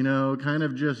elements, kind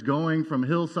of just going from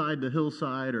hillside to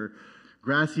hillside or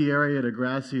grassy area to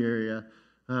grassy area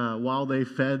while they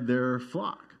fed their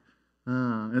flock.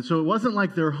 And so it wasn't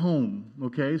like their home,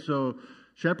 okay? So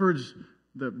shepherds,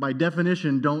 by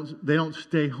definition, don't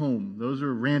stay home. Those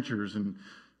are ranchers and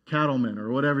cattlemen or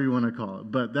whatever you want to call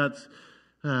it. But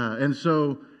and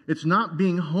so it's not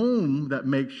being home that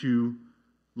makes you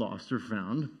lost or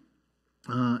found.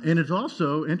 And it's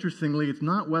also, interestingly, it's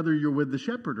not whether you're with the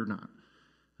shepherd or not.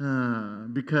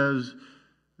 Because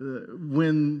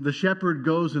when the shepherd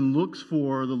goes and looks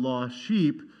for the lost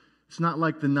sheep, it's not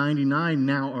like the 99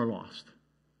 now are lost.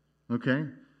 Okay?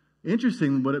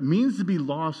 Interesting, what it means to be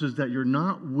lost is that you're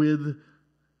not with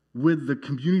the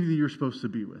community you're supposed to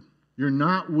be with. You're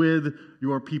not with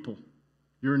your people.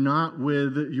 You're not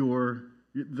with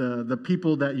the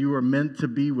people that you are meant to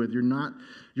be with.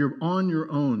 You're on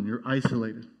your own. You're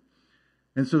isolated.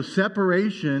 And so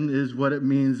separation is what it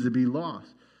means to be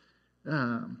lost.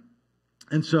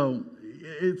 And so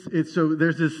so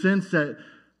there's this sense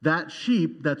that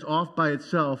sheep that's off by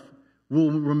itself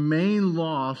will remain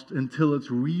lost until it's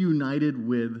reunited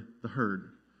with the herd,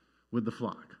 with the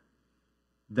flock.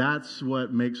 That's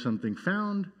what makes something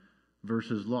found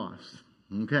versus lost.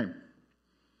 Okay.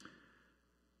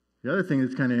 The other thing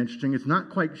that's kind of interesting, it's not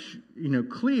quite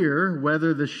clear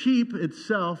whether the sheep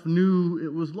itself knew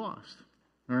it was lost.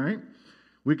 All right?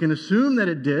 We can assume that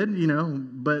it did,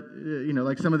 but,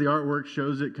 like some of the artwork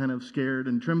shows it kind of scared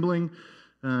and trembling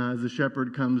as the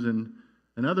shepherd comes in.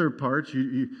 In other parts,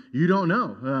 you don't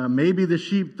know. Maybe the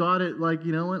sheep thought it like,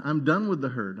 you know what, I'm done with the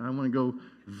herd. I want to go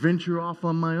venture off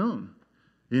on my own.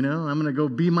 I'm going to go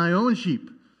be my own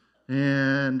sheep.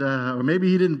 And or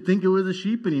maybe he didn't think it was a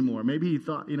sheep anymore. Maybe he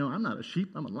thought, I'm not a sheep,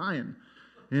 I'm a lion.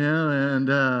 And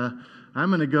I'm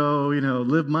going to go,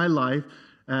 live my life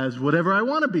as whatever I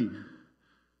want to be.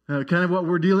 Kind of what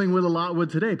we're dealing with a lot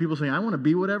with today. People saying, I want to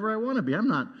be whatever I want to be. I'm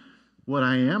not what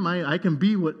I am. I can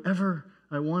be whatever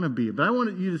I want to be. But I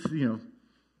want you to,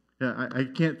 I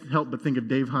can't help but think of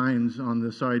Dave Hines on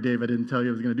the, sorry, Dave, I didn't tell you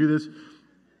I was going to do this.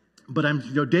 But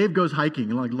Dave goes hiking,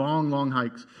 like long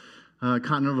hikes.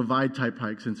 Continental Divide type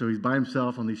hikes, and so he's by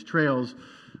himself on these trails.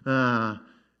 And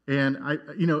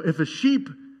if a sheep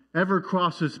ever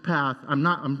crosses path, I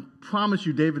promise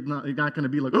you, David's not going to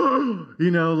be like,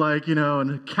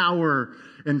 and cower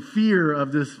and fear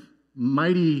of this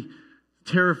mighty,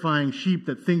 terrifying sheep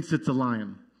that thinks it's a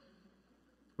lion,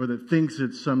 or that thinks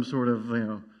it's some sort of,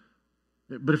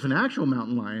 But if an actual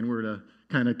mountain lion were to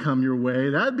kind of come your way,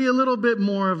 that'd be a little bit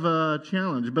more of a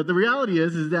challenge. But the reality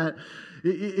is that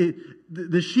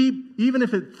the sheep, even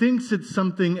if it thinks it's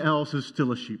something else, is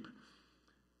still a sheep.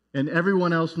 And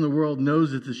everyone else in the world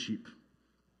knows it's a sheep.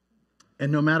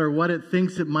 And no matter what it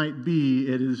thinks it might be,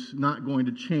 it is not going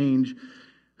to change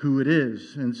who it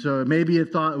is. And so maybe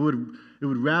it thought it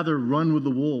would rather run with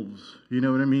the wolves. You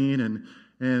know what I mean?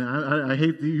 And I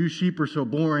hate that you sheep are so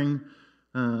boring.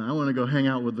 I want to go hang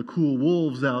out with the cool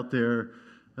wolves out there.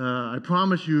 I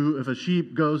promise you, if a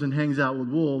sheep goes and hangs out with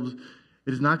wolves,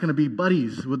 It is not going to be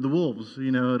buddies with the wolves.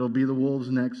 It'll be the wolves'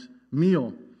 next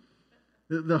meal.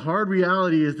 The hard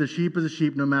reality is the sheep is a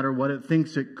sheep no matter what it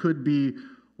thinks it could be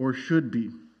or should be.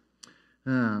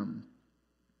 And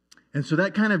so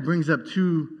that kind of brings up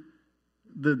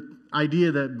the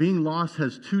idea that being lost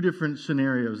has two different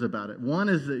scenarios about it. One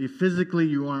is that physically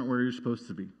you aren't where you're supposed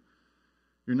to be.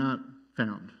 You're not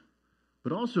found.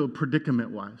 But also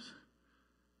predicament-wise.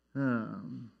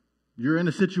 You're in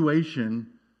a situation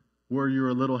where you're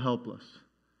a little helpless.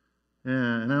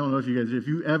 And I don't know if you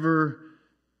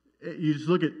just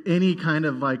look at any kind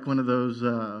of like one of those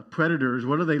predators,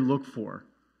 what do they look for?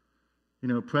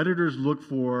 Predators look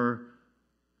for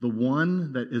the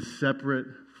one that is separate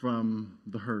from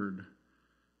the herd.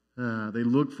 They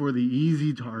look for the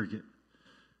easy target.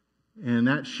 And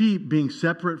that sheep being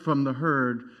separate from the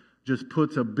herd just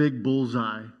puts a big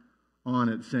bullseye on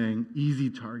it saying, easy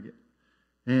target.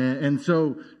 And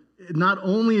so not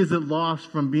only is it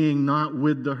lost from being not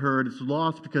with the herd, it's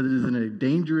lost because it is in a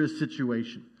dangerous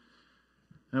situation.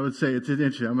 I would say, it's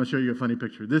interesting, I'm going to show you a funny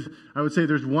picture. I would say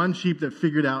there's one sheep that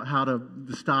figured out how to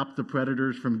stop the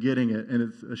predators from getting it, and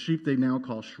it's a sheep they now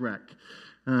call Shrek.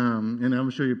 And I'm going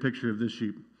to show you a picture of this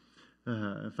sheep,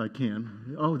 if I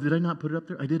can. Oh, did I not put it up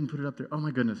there? I didn't put it up there. Oh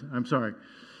my goodness, I'm sorry.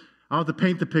 I'll have to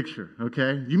paint the picture,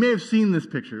 okay? You may have seen this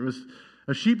picture. It was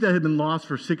a sheep that had been lost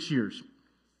for 6 years.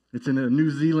 It's in a New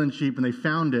Zealand sheep, and they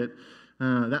found it.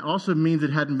 That also means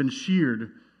it hadn't been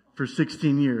sheared for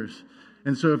 16 years.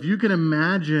 And so if you can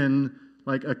imagine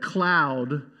like a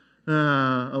cloud,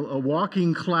 a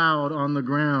walking cloud on the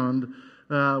ground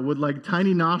with like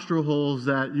tiny nostril holes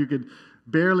that you could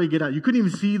barely get out. You couldn't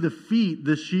even see the feet.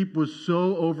 This sheep was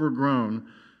so overgrown.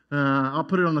 I'll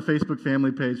put it on the Facebook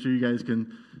family page so you guys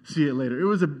can see it later. It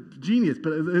was a genius,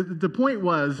 but the point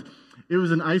was it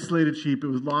was an isolated sheep. It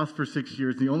was lost for 6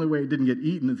 years. The only way it didn't get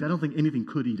eaten is I don't think anything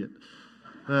could eat it.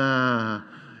 I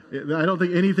don't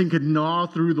think anything could gnaw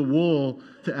through the wool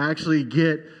to actually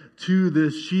get to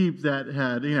this sheep that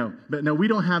had, but no, we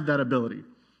don't have that ability.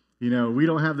 We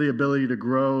don't have the ability to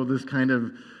grow this kind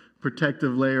of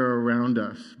protective layer around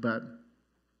us. But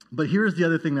here's the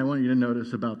other thing I want you to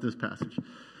notice about this passage.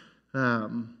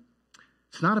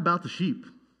 It's not about the sheep.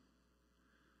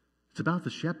 It's about the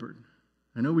shepherd.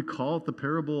 I know we call it the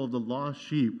parable of the lost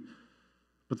sheep,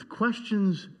 but the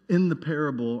questions in the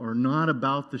parable are not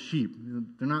about the sheep.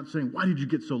 They're not saying, why did you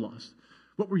get so lost?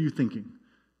 What were you thinking?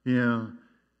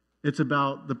 It's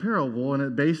about the parable, and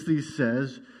it basically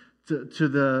says to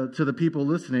the people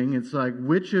listening, it's like,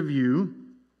 which of you,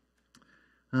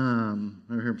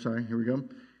 here we go.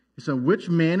 So which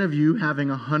man of you having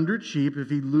 100 sheep, if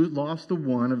he lost the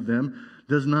one of them,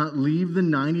 does not leave the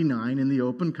 99 in the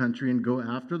open country and go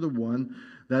after the one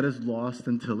that is lost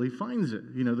until he finds it?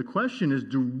 The question is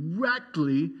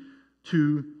directly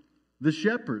to the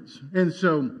shepherds. And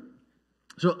so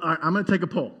I'm going to take a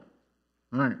poll.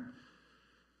 All right.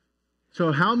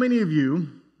 So how many of you,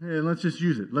 and let's just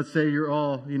use it. Let's say you're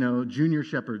all, junior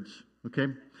shepherds, okay?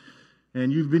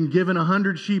 And you've been given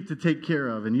 100 sheep to take care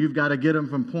of, and you've got to get them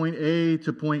from point A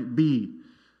to point B.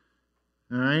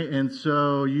 All right? And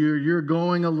so you're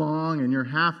going along, and you're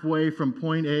halfway from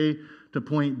point A to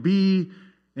point B,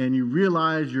 and you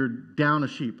realize you're down a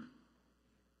sheep.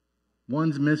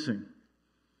 One's missing.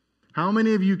 How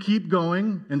many of you keep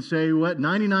going and say,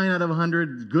 99 out of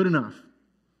 100 is good enough?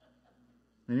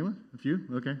 Anyone? A few?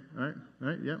 Okay. All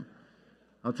right. Yeah.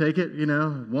 I'll take it.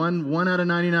 One out of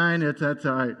 99, that's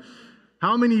all right.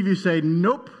 How many of you say,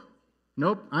 nope,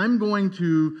 I'm going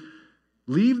to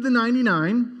leave the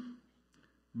 99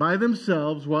 by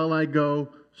themselves while I go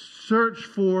search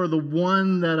for the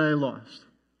one that I lost?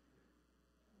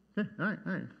 Okay, all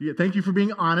right. Yeah, thank you for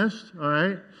being honest, all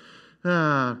right?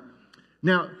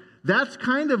 Now, that's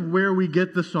kind of where we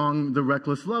get the song, the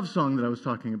Reckless Love song that I was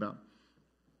talking about.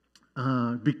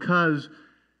 Because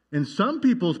in some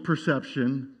people's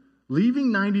perception,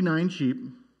 leaving 99 sheep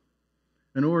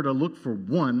in order to look for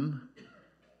one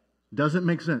doesn't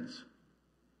make sense.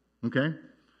 Okay?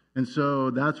 And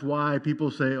so that's why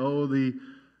people say, the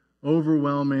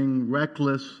overwhelming,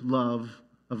 reckless love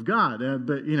of God.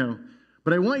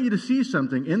 But I want you to see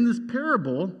something. In this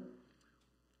parable,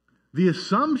 the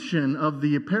assumption of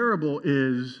the parable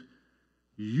is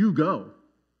you go.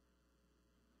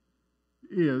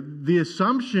 The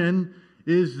assumption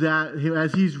is that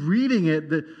as he's reading it,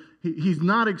 that he's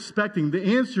not expecting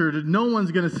the answer to, no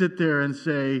one's going to sit there and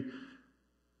say,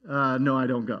 no, I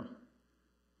don't go.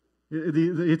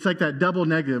 It's like that double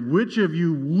negative. Which of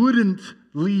you wouldn't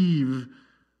leave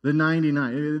the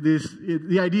 99?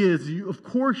 The idea is, of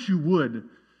course you would.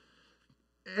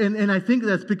 And I think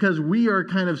that's because we are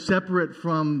kind of separate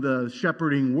from the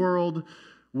shepherding world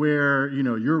where,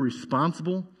 you're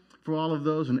responsible for all of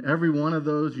those, and every one of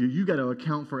those, you got to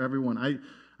account for everyone.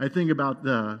 I think about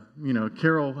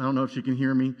Carol, I don't know if she can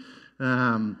hear me,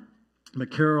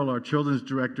 but Carol, our children's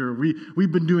director,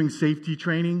 we've been doing safety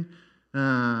training,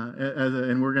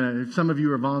 and some of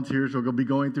you are volunteers, so we'll be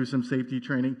going through some safety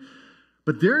training.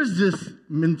 But there's this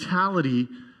mentality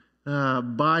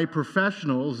by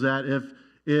professionals that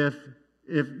if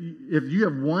you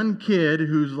have one kid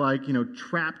who's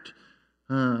trapped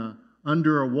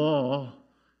under a wall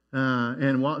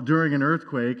and during an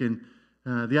earthquake, and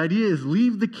the idea is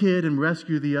leave the kid and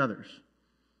rescue the others.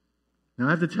 Now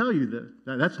I have to tell you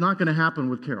that's not going to happen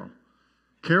with Carol.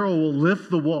 Carol will lift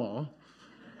the wall,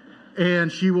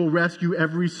 and she will rescue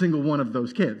every single one of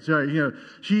those kids. I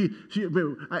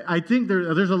think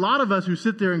there's a lot of us who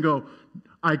sit there and go,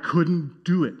 I couldn't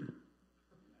do it.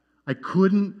 I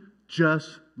couldn't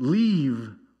just leave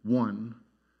one.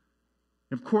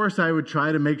 Of course, I would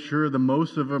try to make sure the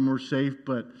most of them were safe,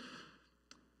 but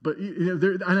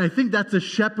and I think that's a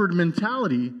shepherd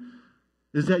mentality,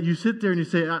 is that you sit there and you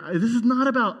say, this is not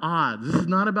about odds. This is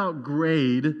not about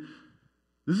grade.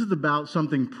 This is about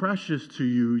something precious to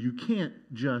you. You can't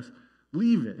just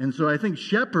leave it. And so I think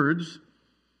shepherds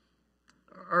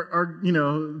are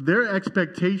their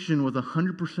expectation was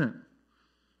 100%.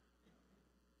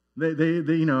 They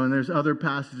and there's other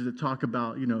passages that talk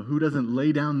about, who doesn't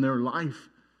lay down their life.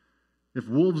 If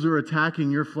wolves are attacking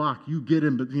your flock, you get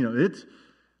them. But, it's,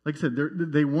 like I said,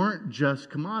 they weren't just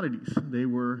commodities. They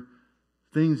were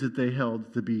things that they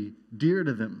held to be dear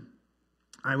to them.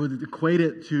 I would equate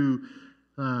it to,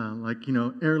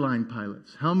 airline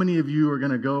pilots. How many of you are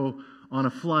going to go on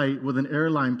a flight with an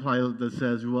airline pilot that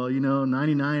says,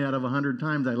 99 out of 100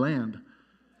 times I land?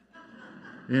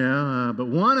 But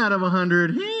 1 out of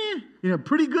 100,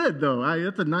 pretty good though.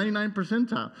 That's a 99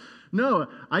 percentile. No,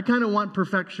 I kind of want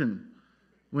perfection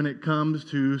when it comes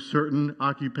to certain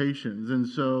occupations. And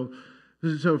so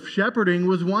shepherding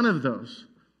was one of those,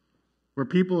 where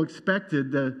people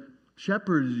expected that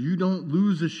shepherds, you don't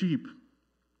lose a sheep.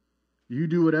 You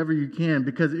do whatever you can,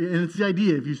 and it's the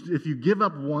idea, if you give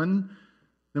up one,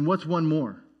 then what's one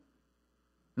more?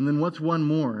 And then what's one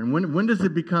more? And when does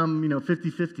it become,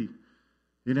 50-50?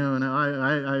 And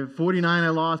I 49 I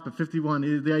lost, but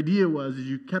 51. The idea was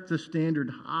you kept the standard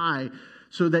high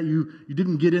so that you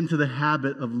didn't get into the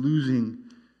habit of losing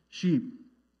sheep.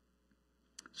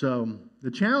 So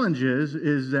the challenge is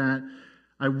that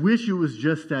I wish it was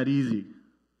just that easy.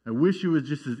 I wish it was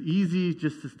just as easy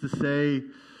just to say,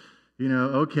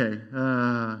 okay,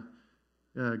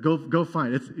 go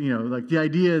find it. It's, like the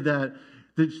idea that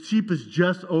the sheep is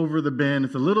just over the bend.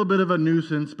 It's a little bit of a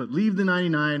nuisance, but leave the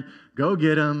 99, go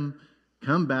get them,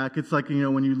 come back. It's like,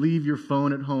 when you leave your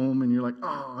phone at home and you're like,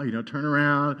 turn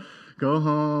around, go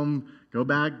home, go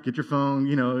back, get your phone.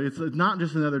 It's not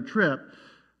just another trip.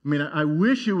 I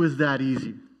wish it was that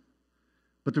easy.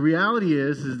 But the reality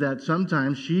is that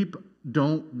sometimes sheep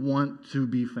don't want to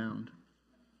be found.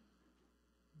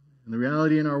 And the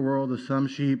reality in our world is some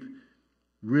sheep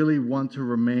really want to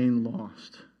remain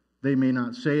lost. They may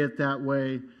not say it that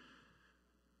way,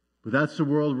 but that's the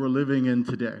world we're living in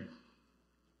today,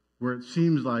 where it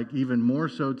seems like even more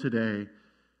so today,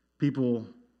 people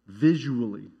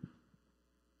visually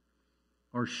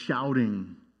are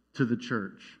shouting to the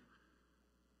church,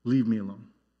 leave me alone,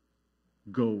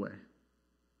 go away.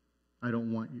 I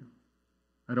don't want you.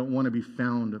 I don't want to be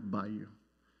found by you.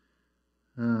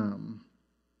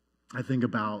 I think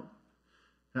about,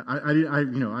 I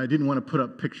didn't want to put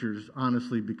up pictures,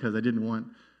 honestly, because I didn't want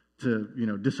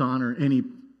to, dishonor any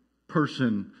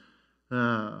person.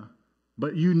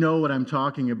 But you know what I'm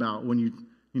talking about when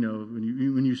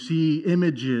you see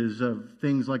images of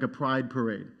things like a pride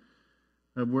parade,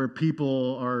 where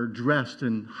people are dressed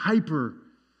in hyper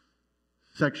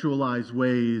sexualized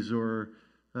ways, or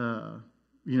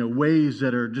ways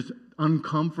that are just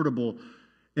uncomfortable.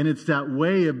 And it's that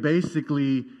way of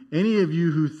basically, any of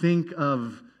you who think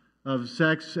of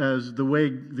sex as the way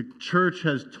the church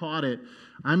has taught it,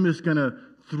 I'm just going to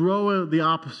throw the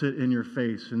opposite in your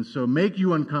face. And so make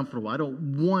you uncomfortable. I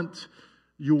don't want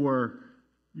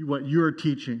what you're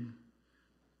teaching.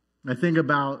 I think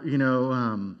about,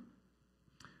 and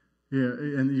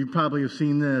you probably have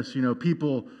seen this,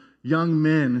 people, young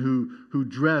men who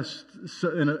dress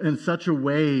in such a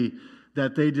way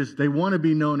that they want to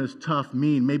be known as tough,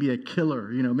 mean, maybe a killer.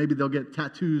 Maybe they'll get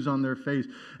tattoos on their face.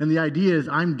 And the idea is,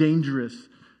 I'm dangerous.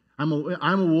 I'm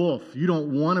a wolf. You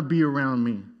don't want to be around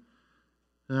me.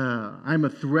 I'm a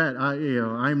threat.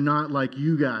 I'm not like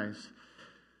you guys.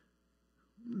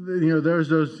 there's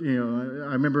those,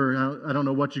 I remember, I don't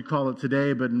know what you call it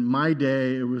today, but in my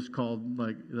day it was called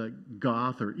like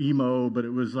goth or emo, but it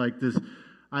was like this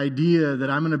idea that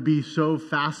I'm going to be so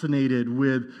fascinated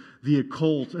with the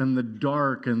occult and the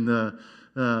dark and the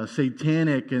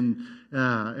satanic, and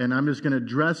I'm just going to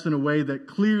dress in a way that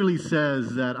clearly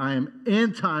says that I am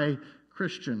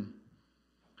anti-Christian.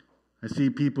 I see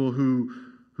people who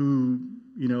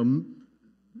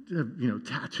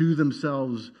tattoo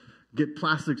themselves, get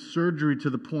plastic surgery to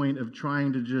the point of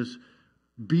trying to just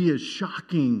be as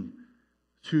shocking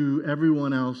to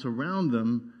everyone else around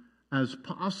them as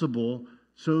possible,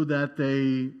 so that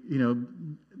they,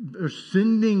 are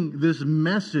sending this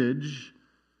message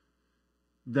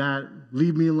that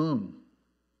leave me alone.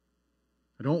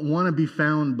 I don't want to be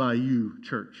found by you,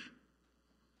 church.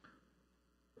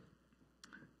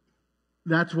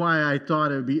 That's why I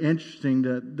thought it would be interesting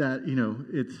that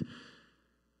it's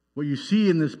what you see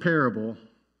in this parable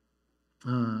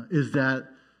is that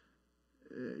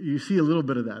you see a little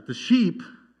bit of that. The sheep,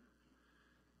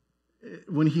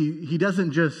 when he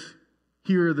doesn't just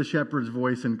hear the shepherd's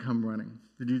voice and come running.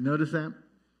 Did you notice that?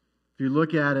 If you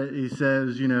look at it, he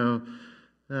says,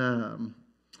 and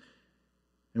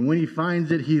when he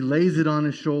finds it, he lays it on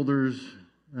his shoulders,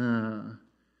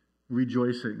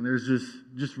 rejoicing. There's this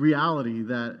just reality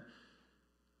that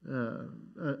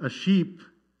a sheep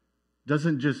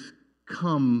doesn't just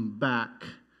come back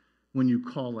when you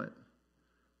call it.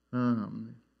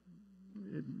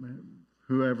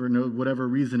 Whoever knows, whatever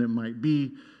reason it might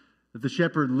be, that the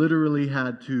shepherd literally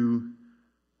had to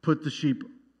put the sheep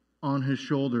on his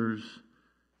shoulders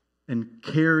and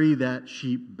carry that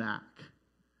sheep back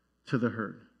to the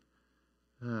herd.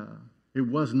 It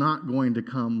was not going to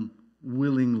come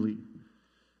willingly.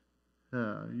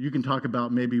 You can talk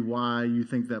about maybe why you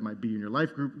think that might be in your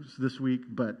life groups this week,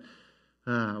 but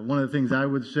one of the things I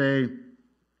would say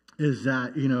is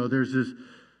that, there's this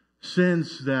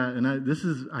sense that, and this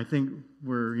is, I think,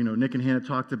 where, Nick and Hannah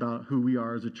talked about who we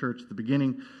are as a church at the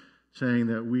beginning, saying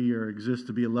that we exist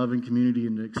to be a loving community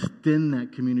and to extend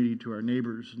that community to our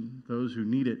neighbors and those who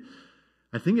need it.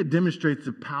 I think it demonstrates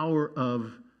the power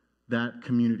of that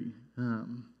community.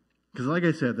 Because like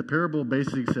I said, the parable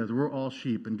basically says we're all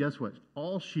sheep. And guess what?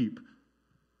 All sheep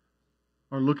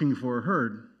are looking for a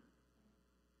herd.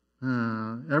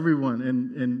 Everyone.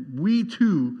 And we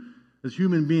too, as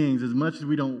human beings, as much as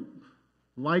we don't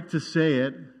like to say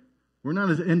it, we're not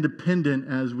as independent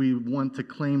as we want to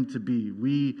claim to be.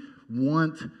 We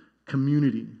want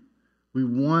community. We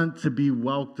want to be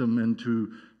welcome and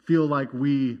to feel like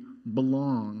we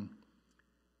belong.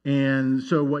 And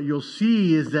so what you'll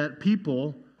see is that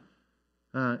people,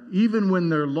 even when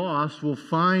they're lost, will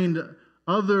find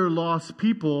other lost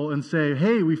people and say,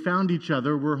 hey, we found each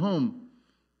other, we're home.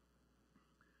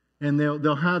 And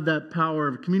they'll have that power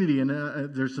of community. And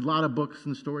there's a lot of books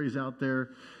and stories out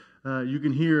there you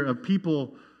can hear of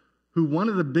people who one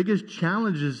of the biggest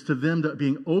challenges to them to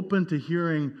being open to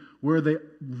hearing where they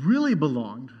really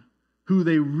belonged, who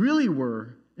they really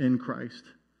were in Christ,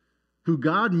 who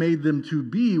God made them to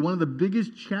be, one of the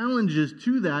biggest challenges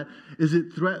to that is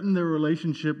it threatened their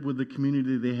relationship with the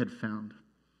community they had found.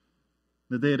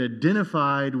 That they had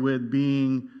identified with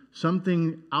being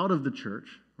something out of the church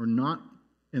or not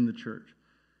in the church.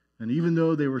 And even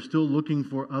though they were still looking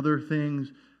for other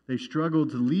things, they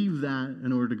struggled to leave that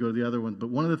in order to go to the other one. But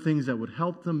one of the things that would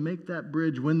help them make that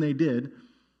bridge when they did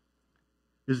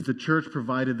is the church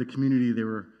provided the community they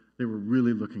were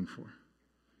really looking for.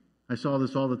 I saw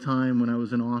this all the time when I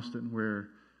was in Austin, where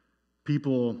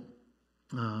people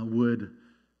would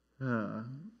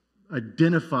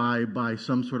identify by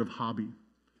some sort of hobby.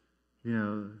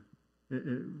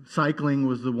 Cycling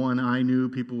was the one I knew.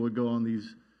 People would go on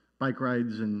these bike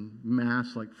rides in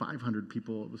mass, like 500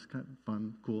 people. It was kind of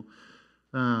fun, cool.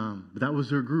 But that was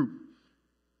their group.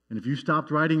 And if you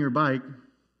stopped riding your bike,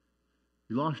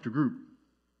 you lost your group.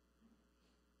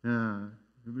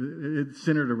 It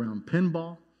centered around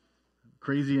pinball.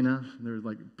 Crazy enough, there were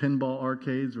like pinball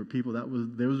arcades where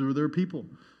those were their people.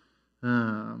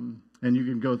 And you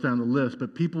can go down the list,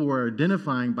 but people were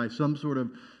identifying by some sort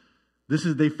of,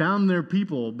 they found their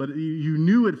people, but you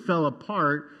knew it fell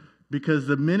apart because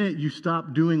the minute you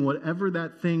stopped doing whatever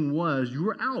that thing was, you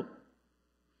were out.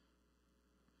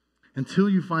 Until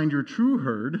you find your true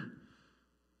herd,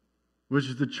 which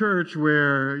is the church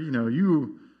where,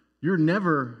 you're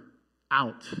never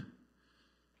out.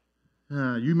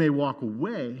 You may walk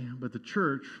away, but the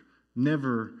church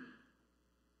never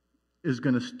is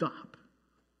going to stop.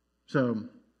 So,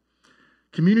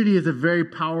 Community is a very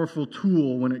powerful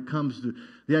tool when it comes to,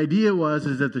 the idea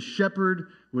is that the shepherd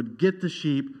would get the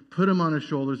sheep, put them on his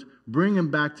shoulders, bring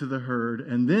them back to the herd,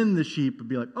 and then the sheep would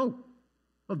be like, oh,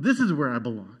 this is where I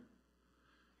belong.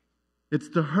 It's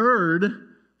the herd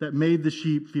that made the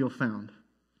sheep feel found.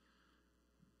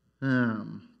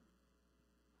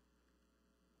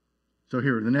 So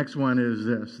here, the next one is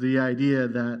this. The idea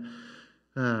that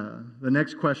the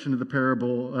next question of the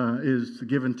parable is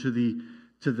given to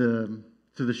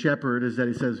the shepherd is that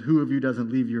he says, who of you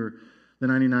doesn't leave the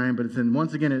 99? But it's then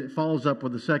once again, it follows up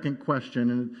with the second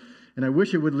question. And I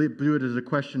wish it would do it as a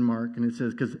question mark. And it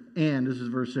says, and this is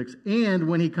verse 6, and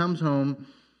when he comes home,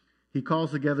 he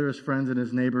calls together his friends and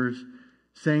his neighbors,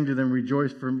 saying to them,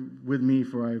 rejoice with me,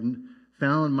 for I have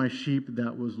found my sheep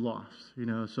that was lost.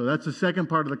 So that's the second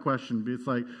part of the question. It's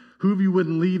like, who of you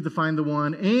wouldn't leave to find the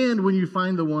one? And when you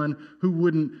find the one, who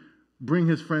wouldn't bring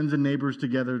his friends and neighbors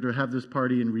together to have this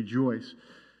party and rejoice?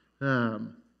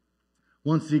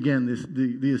 Once again,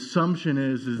 the assumption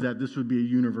is that this would be a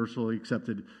universally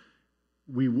accepted.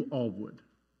 We all would.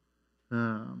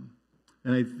 And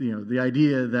the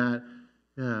idea that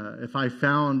if I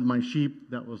found my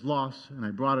sheep that was lost and I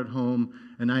brought it home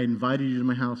and I invited you to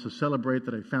my house to celebrate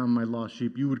that I found my lost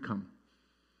sheep, you would come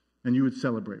and you would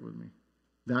celebrate with me.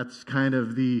 That's kind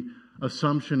of the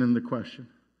assumption in the question.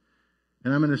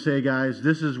 And I'm going to say, guys,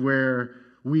 this is where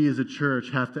we as a church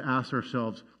have to ask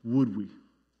ourselves, would we?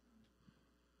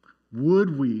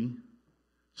 Would we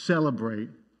celebrate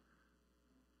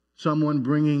someone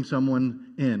bringing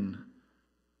someone in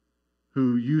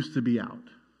who used to be out?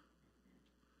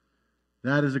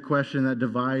 That is a question that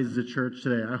divides the church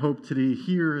today. I hope today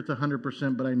here it's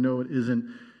 100%, but I know it isn't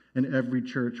in every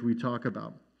church we talk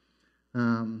about.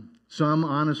 Some,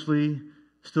 honestly,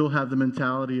 still have the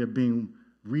mentality of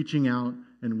reaching out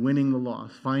and winning the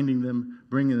lost, finding them,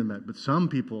 bringing them in. But some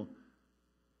people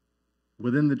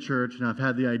within the church, and I've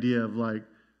had the idea of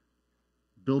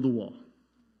build a wall.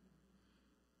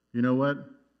 You know what?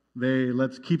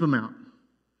 Let's keep them out.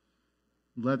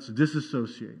 Let's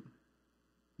disassociate.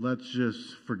 Let's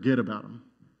just forget about them.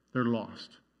 They're lost.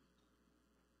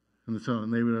 And so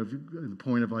they would have the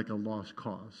point of a lost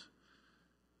cause.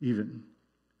 Even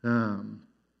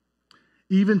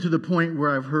to the point where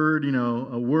I've heard,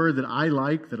 a word that I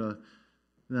like that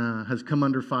has come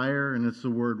under fire, and it's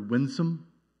the word winsome.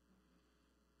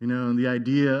 And the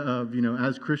idea of,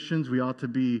 as Christians, we ought to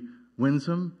be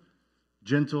winsome,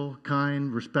 gentle,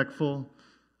 kind, respectful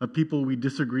of people we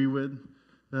disagree with.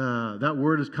 That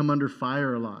word has come under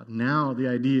fire a lot. Now the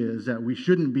idea is that we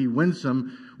shouldn't be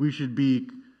winsome. We should be,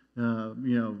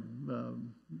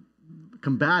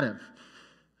 combative.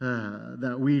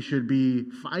 That we should be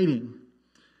fighting.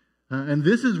 And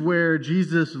this is where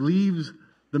Jesus leaves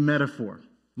the metaphor,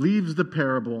 leaves the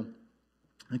parable,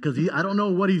 because I don't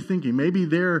know what he's thinking. Maybe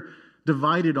they're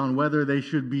divided on whether they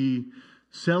should be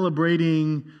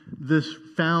celebrating this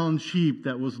found sheep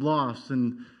that was lost.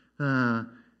 And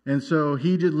so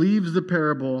he just leaves the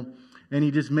parable and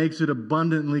he just makes it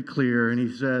abundantly clear. And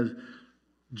he says,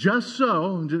 just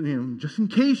so, just in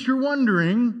case you're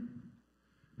wondering,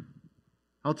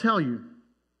 I'll tell you,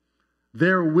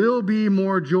 there will be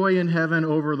more joy in heaven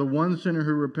over the one sinner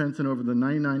who repents than over the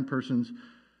 99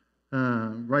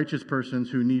 righteous persons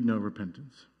who need no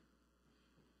repentance.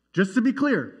 Just to be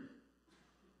clear,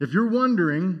 if you're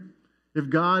wondering if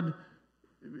God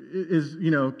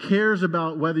cares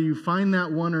about whether you find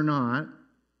that one or not,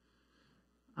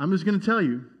 I'm just going to tell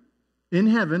you, in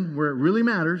heaven, where it really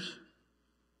matters,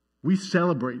 we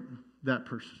celebrate that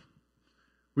person.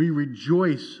 We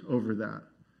rejoice over that.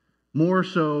 More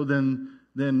so than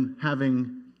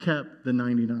having kept the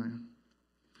 99.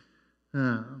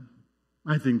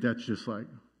 I think that's just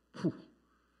whew.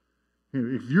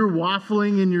 If you're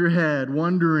waffling in your head,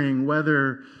 wondering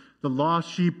whether the lost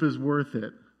sheep is worth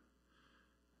it,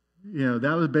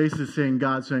 that was basically saying,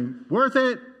 God saying, worth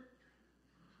it.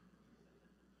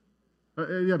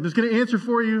 I'm just going to answer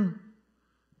for you.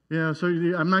 So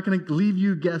I'm not going to leave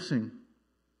you guessing.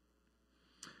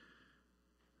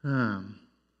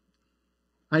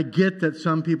 I get that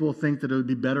some people think that it would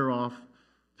be better off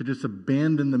to just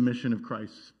abandon the mission of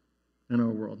Christ in our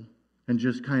world and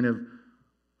just kind of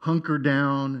hunker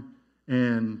down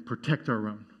and protect our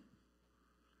own.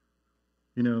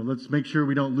 Let's make sure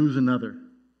we don't lose another.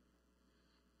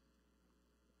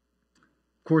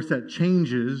 Of course, that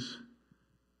changes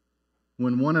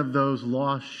when one of those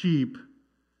lost sheep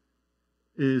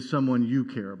is someone you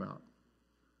care about.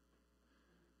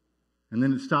 And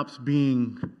then it stops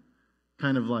being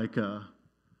kind of like a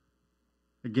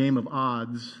game of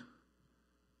odds.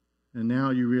 And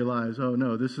now you realize, oh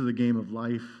no, this is a game of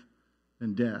life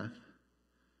and death.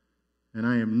 And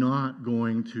I am not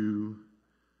going to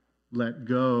let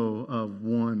go of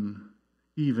one,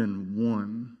 even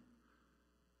one,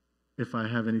 if I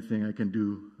have anything I can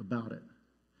do about it.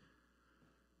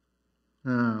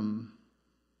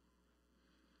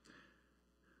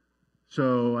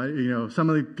 So, some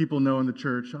of the people know in the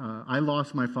church, I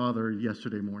lost my father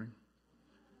yesterday morning.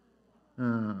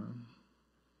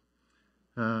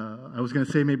 I was going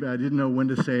to say maybe I didn't know when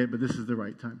to say it, but this is the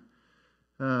right time.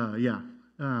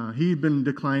 He'd been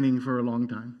declining for a long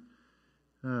time.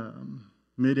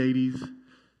 Mid-80s,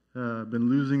 been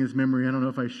losing his memory. I don't know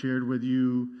if I shared with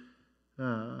you,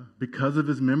 because of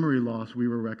his memory loss, we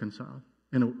were reconciled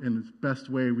in the best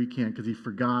way we can, because he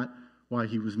forgot why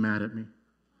he was mad at me.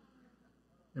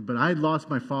 But I had lost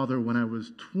my father when I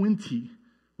was 20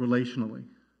 relationally,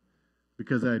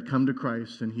 because I had come to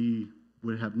Christ and he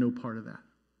would have no part of that.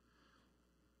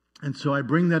 And so I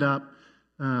bring that up,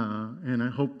 and I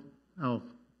hope I'll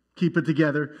keep it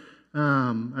together.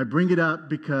 I bring it up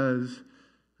because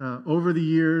over the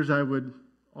years I would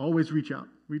always reach out,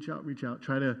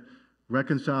 try to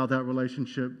reconcile that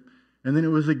relationship. And then it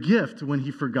was a gift when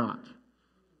he forgot.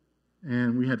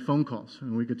 And we had phone calls,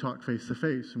 and we could talk face to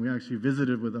face. And we actually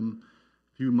visited with him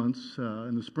a few months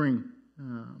in the spring.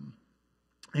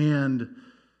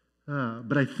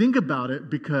 But I think about it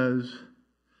because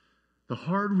the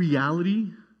hard reality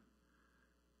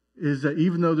is that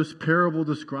even though this parable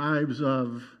describes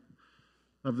of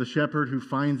the shepherd who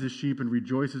finds his sheep and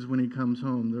rejoices when he comes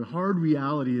home, the hard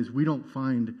reality is we don't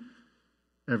find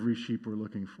every sheep we're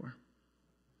looking for.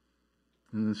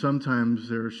 And then sometimes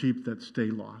there are sheep that stay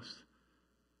lost.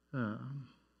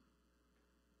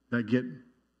 That get,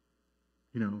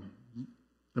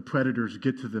 the predators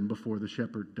get to them before the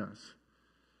shepherd does.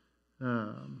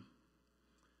 And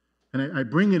I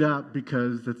bring it up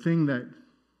because the thing that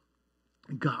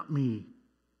got me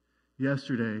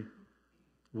yesterday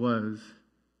was,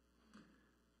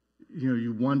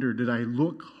 you wonder, did I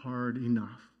look hard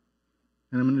enough?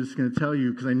 And I'm just going to tell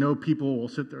you, because I know people will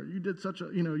sit there, you did such a,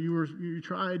 you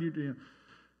tried,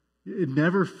 it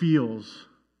never feels,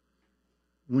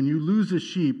 when you lose a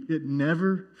sheep, it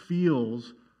never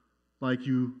feels like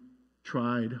you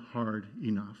tried hard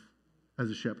enough as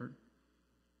a shepherd.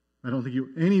 I don't think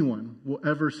anyone will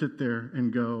ever sit there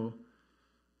and go,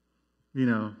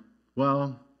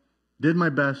 well, did my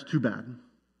best, too bad.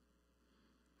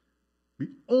 The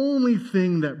only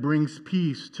thing that brings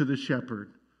peace to the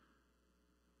shepherd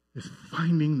is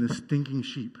finding the stinking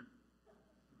sheep,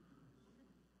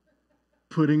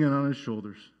 putting it on his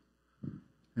shoulders,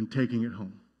 and taking it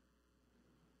home.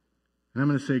 And I'm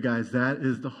going to say, guys, that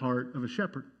is the heart of a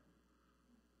shepherd.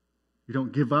 You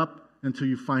don't give up until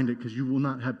you find it, because you will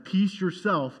not have peace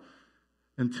yourself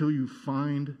until you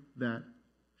find that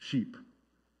sheep.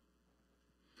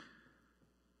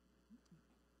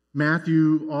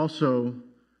 Matthew also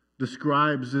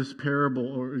describes this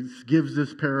parable, or gives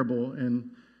this parable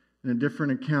in a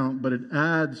different account, but it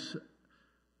adds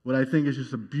what I think is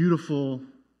just a beautiful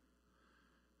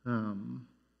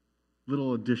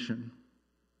little addition.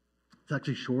 It's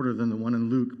actually shorter than the one in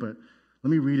Luke, but let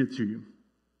me read it to you.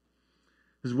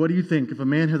 It says, what do you think? If a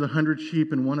man has 100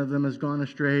 sheep and one of them has gone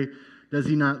astray, does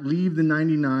he not leave the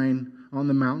 99 on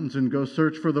the mountains and go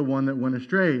search for the one that went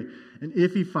astray? And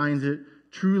if he finds it,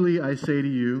 truly I say to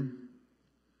you,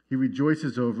 he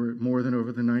rejoices over it more than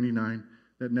over the 99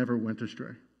 that never went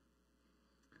astray.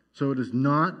 So it is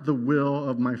not the will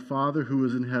of my Father who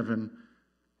is in heaven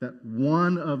that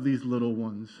one of these little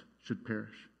ones should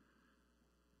perish.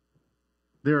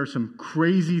 There are some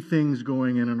crazy things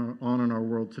going on in our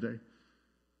world today.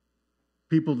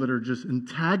 People that are just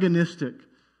antagonistic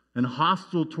and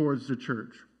hostile towards the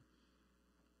church.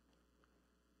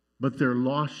 But they're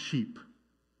lost sheep.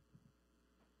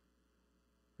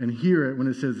 And hear it when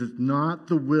it says, it's not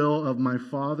the will of my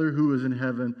Father who is in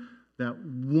heaven that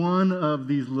one of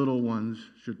these little ones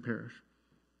should perish,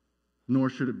 nor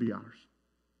should it be ours.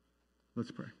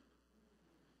 Let's pray.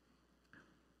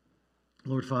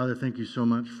 Lord Father, thank you so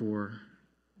much for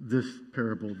this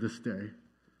parable this day.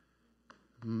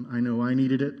 I know I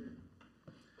needed it.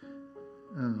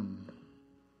 And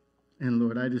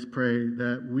Lord, I just pray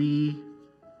that we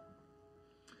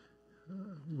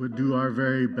would do our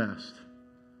very best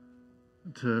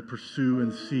to pursue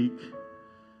and seek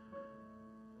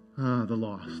the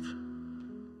lost.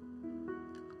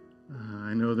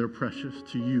 I know they're precious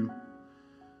to you.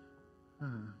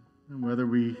 And whether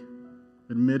we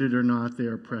admit it or not, they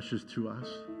are precious to us.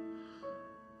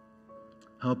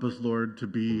 Help us, Lord, to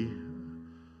be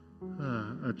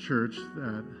a church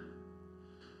that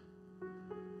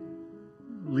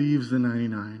leaves the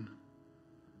 99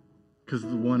 because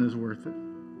the one is worth it.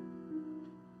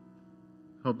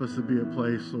 Help us to be a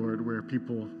place, Lord, where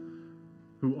people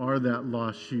who are that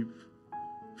lost sheep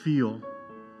feel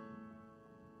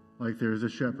like there's a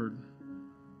shepherd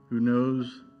who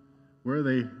knows where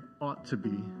they ought to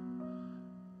be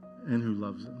and who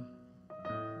loves them.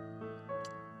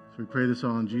 So we pray this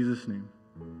all in Jesus' name.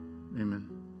 Amen.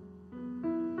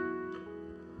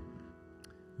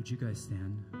 Would you guys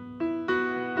stand?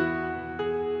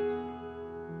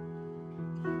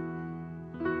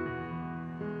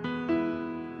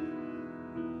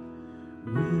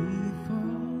 We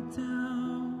fall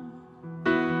down,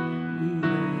 we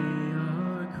lay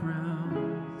our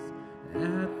crowns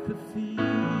at the feet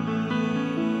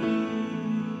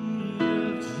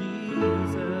of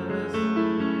Jesus.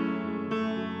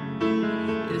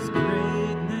 His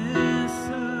greatness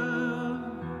of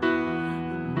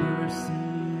mercy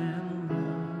and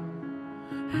love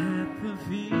at the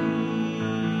feet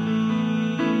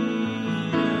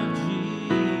of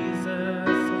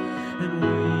Jesus, and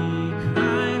we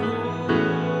cry, holy,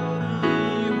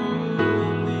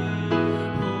 holy,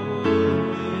 holy.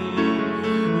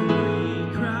 We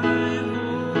cry,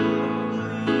 holy,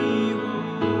 holy,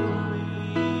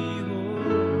 holy.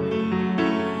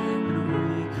 And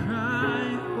we cry,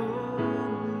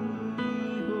 holy,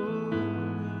 holy,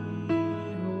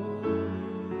 holy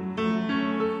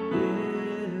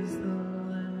is the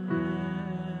Lamb.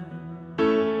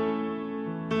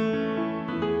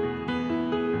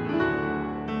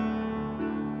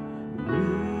 We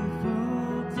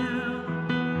fall down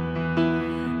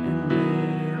and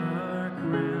lay our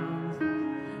crowns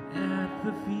at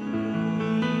the feet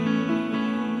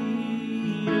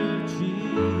of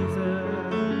Jesus.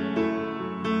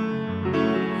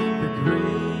 The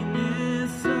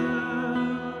greatness of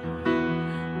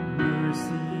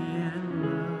mercy and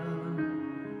love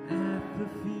at the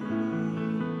feet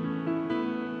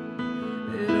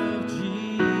of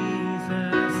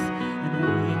Jesus, and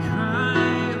we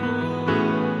cry, holy,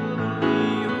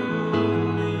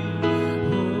 holy,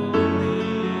 holy.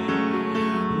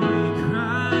 We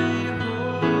cry,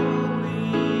 holy,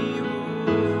 holy,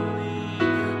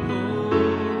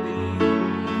 holy,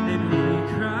 and we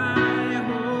cry,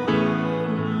 holy,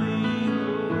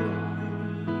 holy,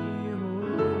 holy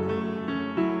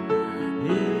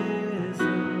is the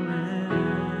Lamb.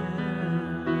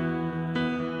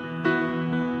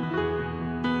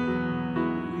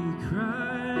 We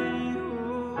cry,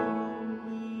 holy,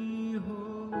 holy,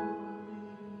 holy.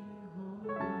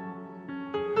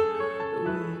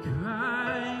 We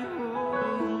cry,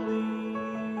 holy,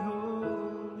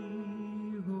 holy,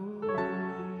 holy.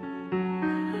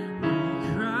 We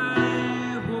cry,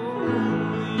 holy,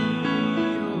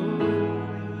 holy,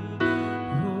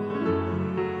 holy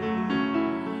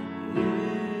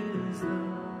is the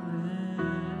Lamb.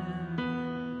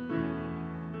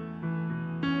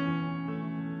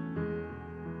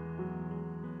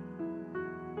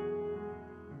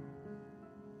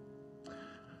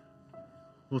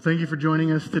 Well, thank you for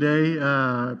joining us today.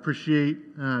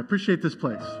 Appreciate this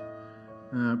place.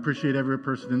 Appreciate every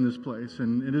person in this place.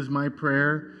 And it is my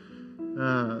prayer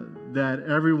that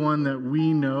everyone that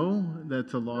we know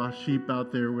that's a lost sheep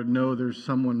out there would know there's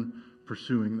someone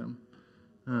pursuing them,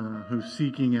 who's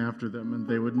seeking after them, and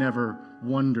they would never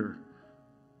wonder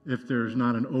if there's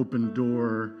not an open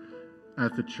door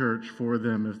at the church for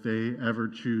them if they ever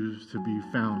choose to be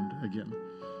found again.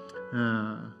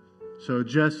 So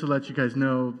just to let you guys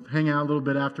know, hang out a little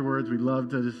bit afterwards. We'd love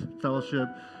to just fellowship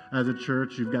as a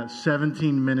church. You've got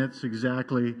 17 minutes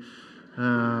exactly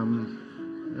until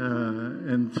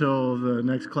the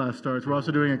next class starts. We're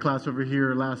also doing a class over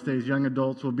here, Last Days. Young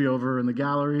adults will be over in the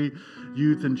gallery.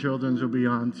 Youth and children's will be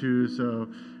on too. So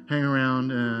hang around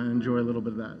and enjoy a little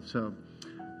bit of that. So,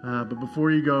 but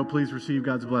before you go, please receive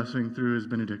God's blessing through His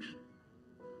benediction.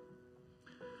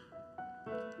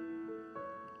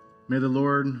 May the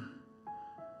Lord,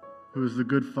 who is the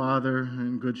good Father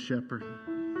and good Shepherd,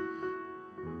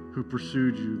 who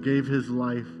pursued you, gave His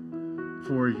life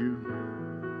for you,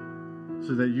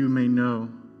 so that you may know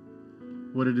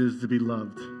what it is to be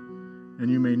loved, and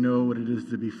you may know what it is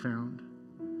to be found.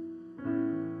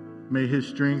 May His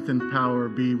strength and power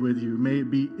be with you. May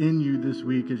it be in you this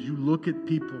week as you look at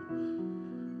people.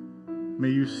 May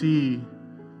you see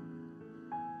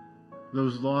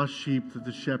those lost sheep that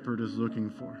the shepherd is looking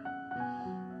for.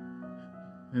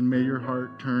 And may your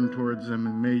heart turn towards them,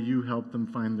 and may you help them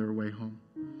find their way home.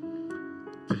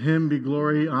 To Him be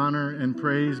glory, honor, and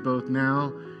praise both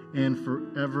now and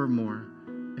forevermore.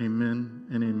 Amen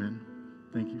and amen.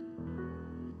 Thank you.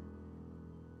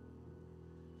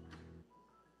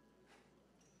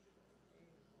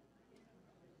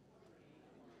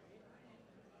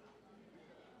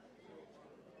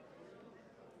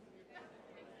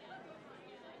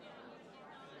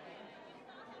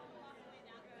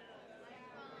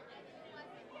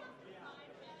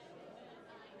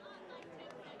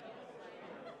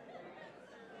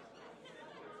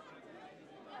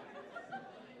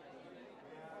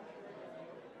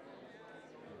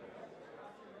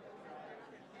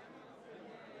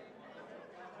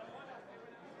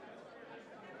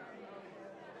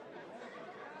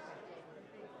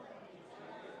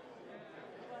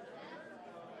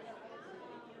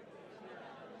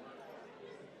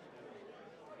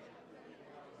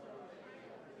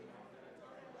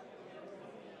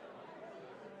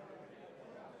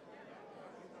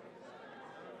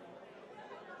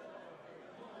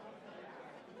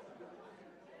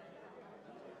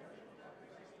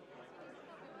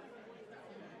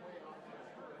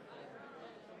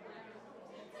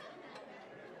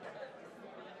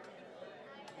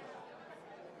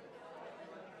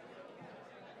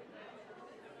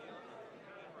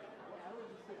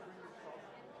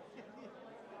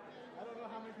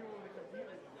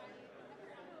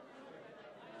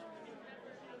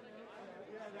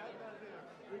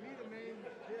 We need a main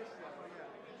dish, though.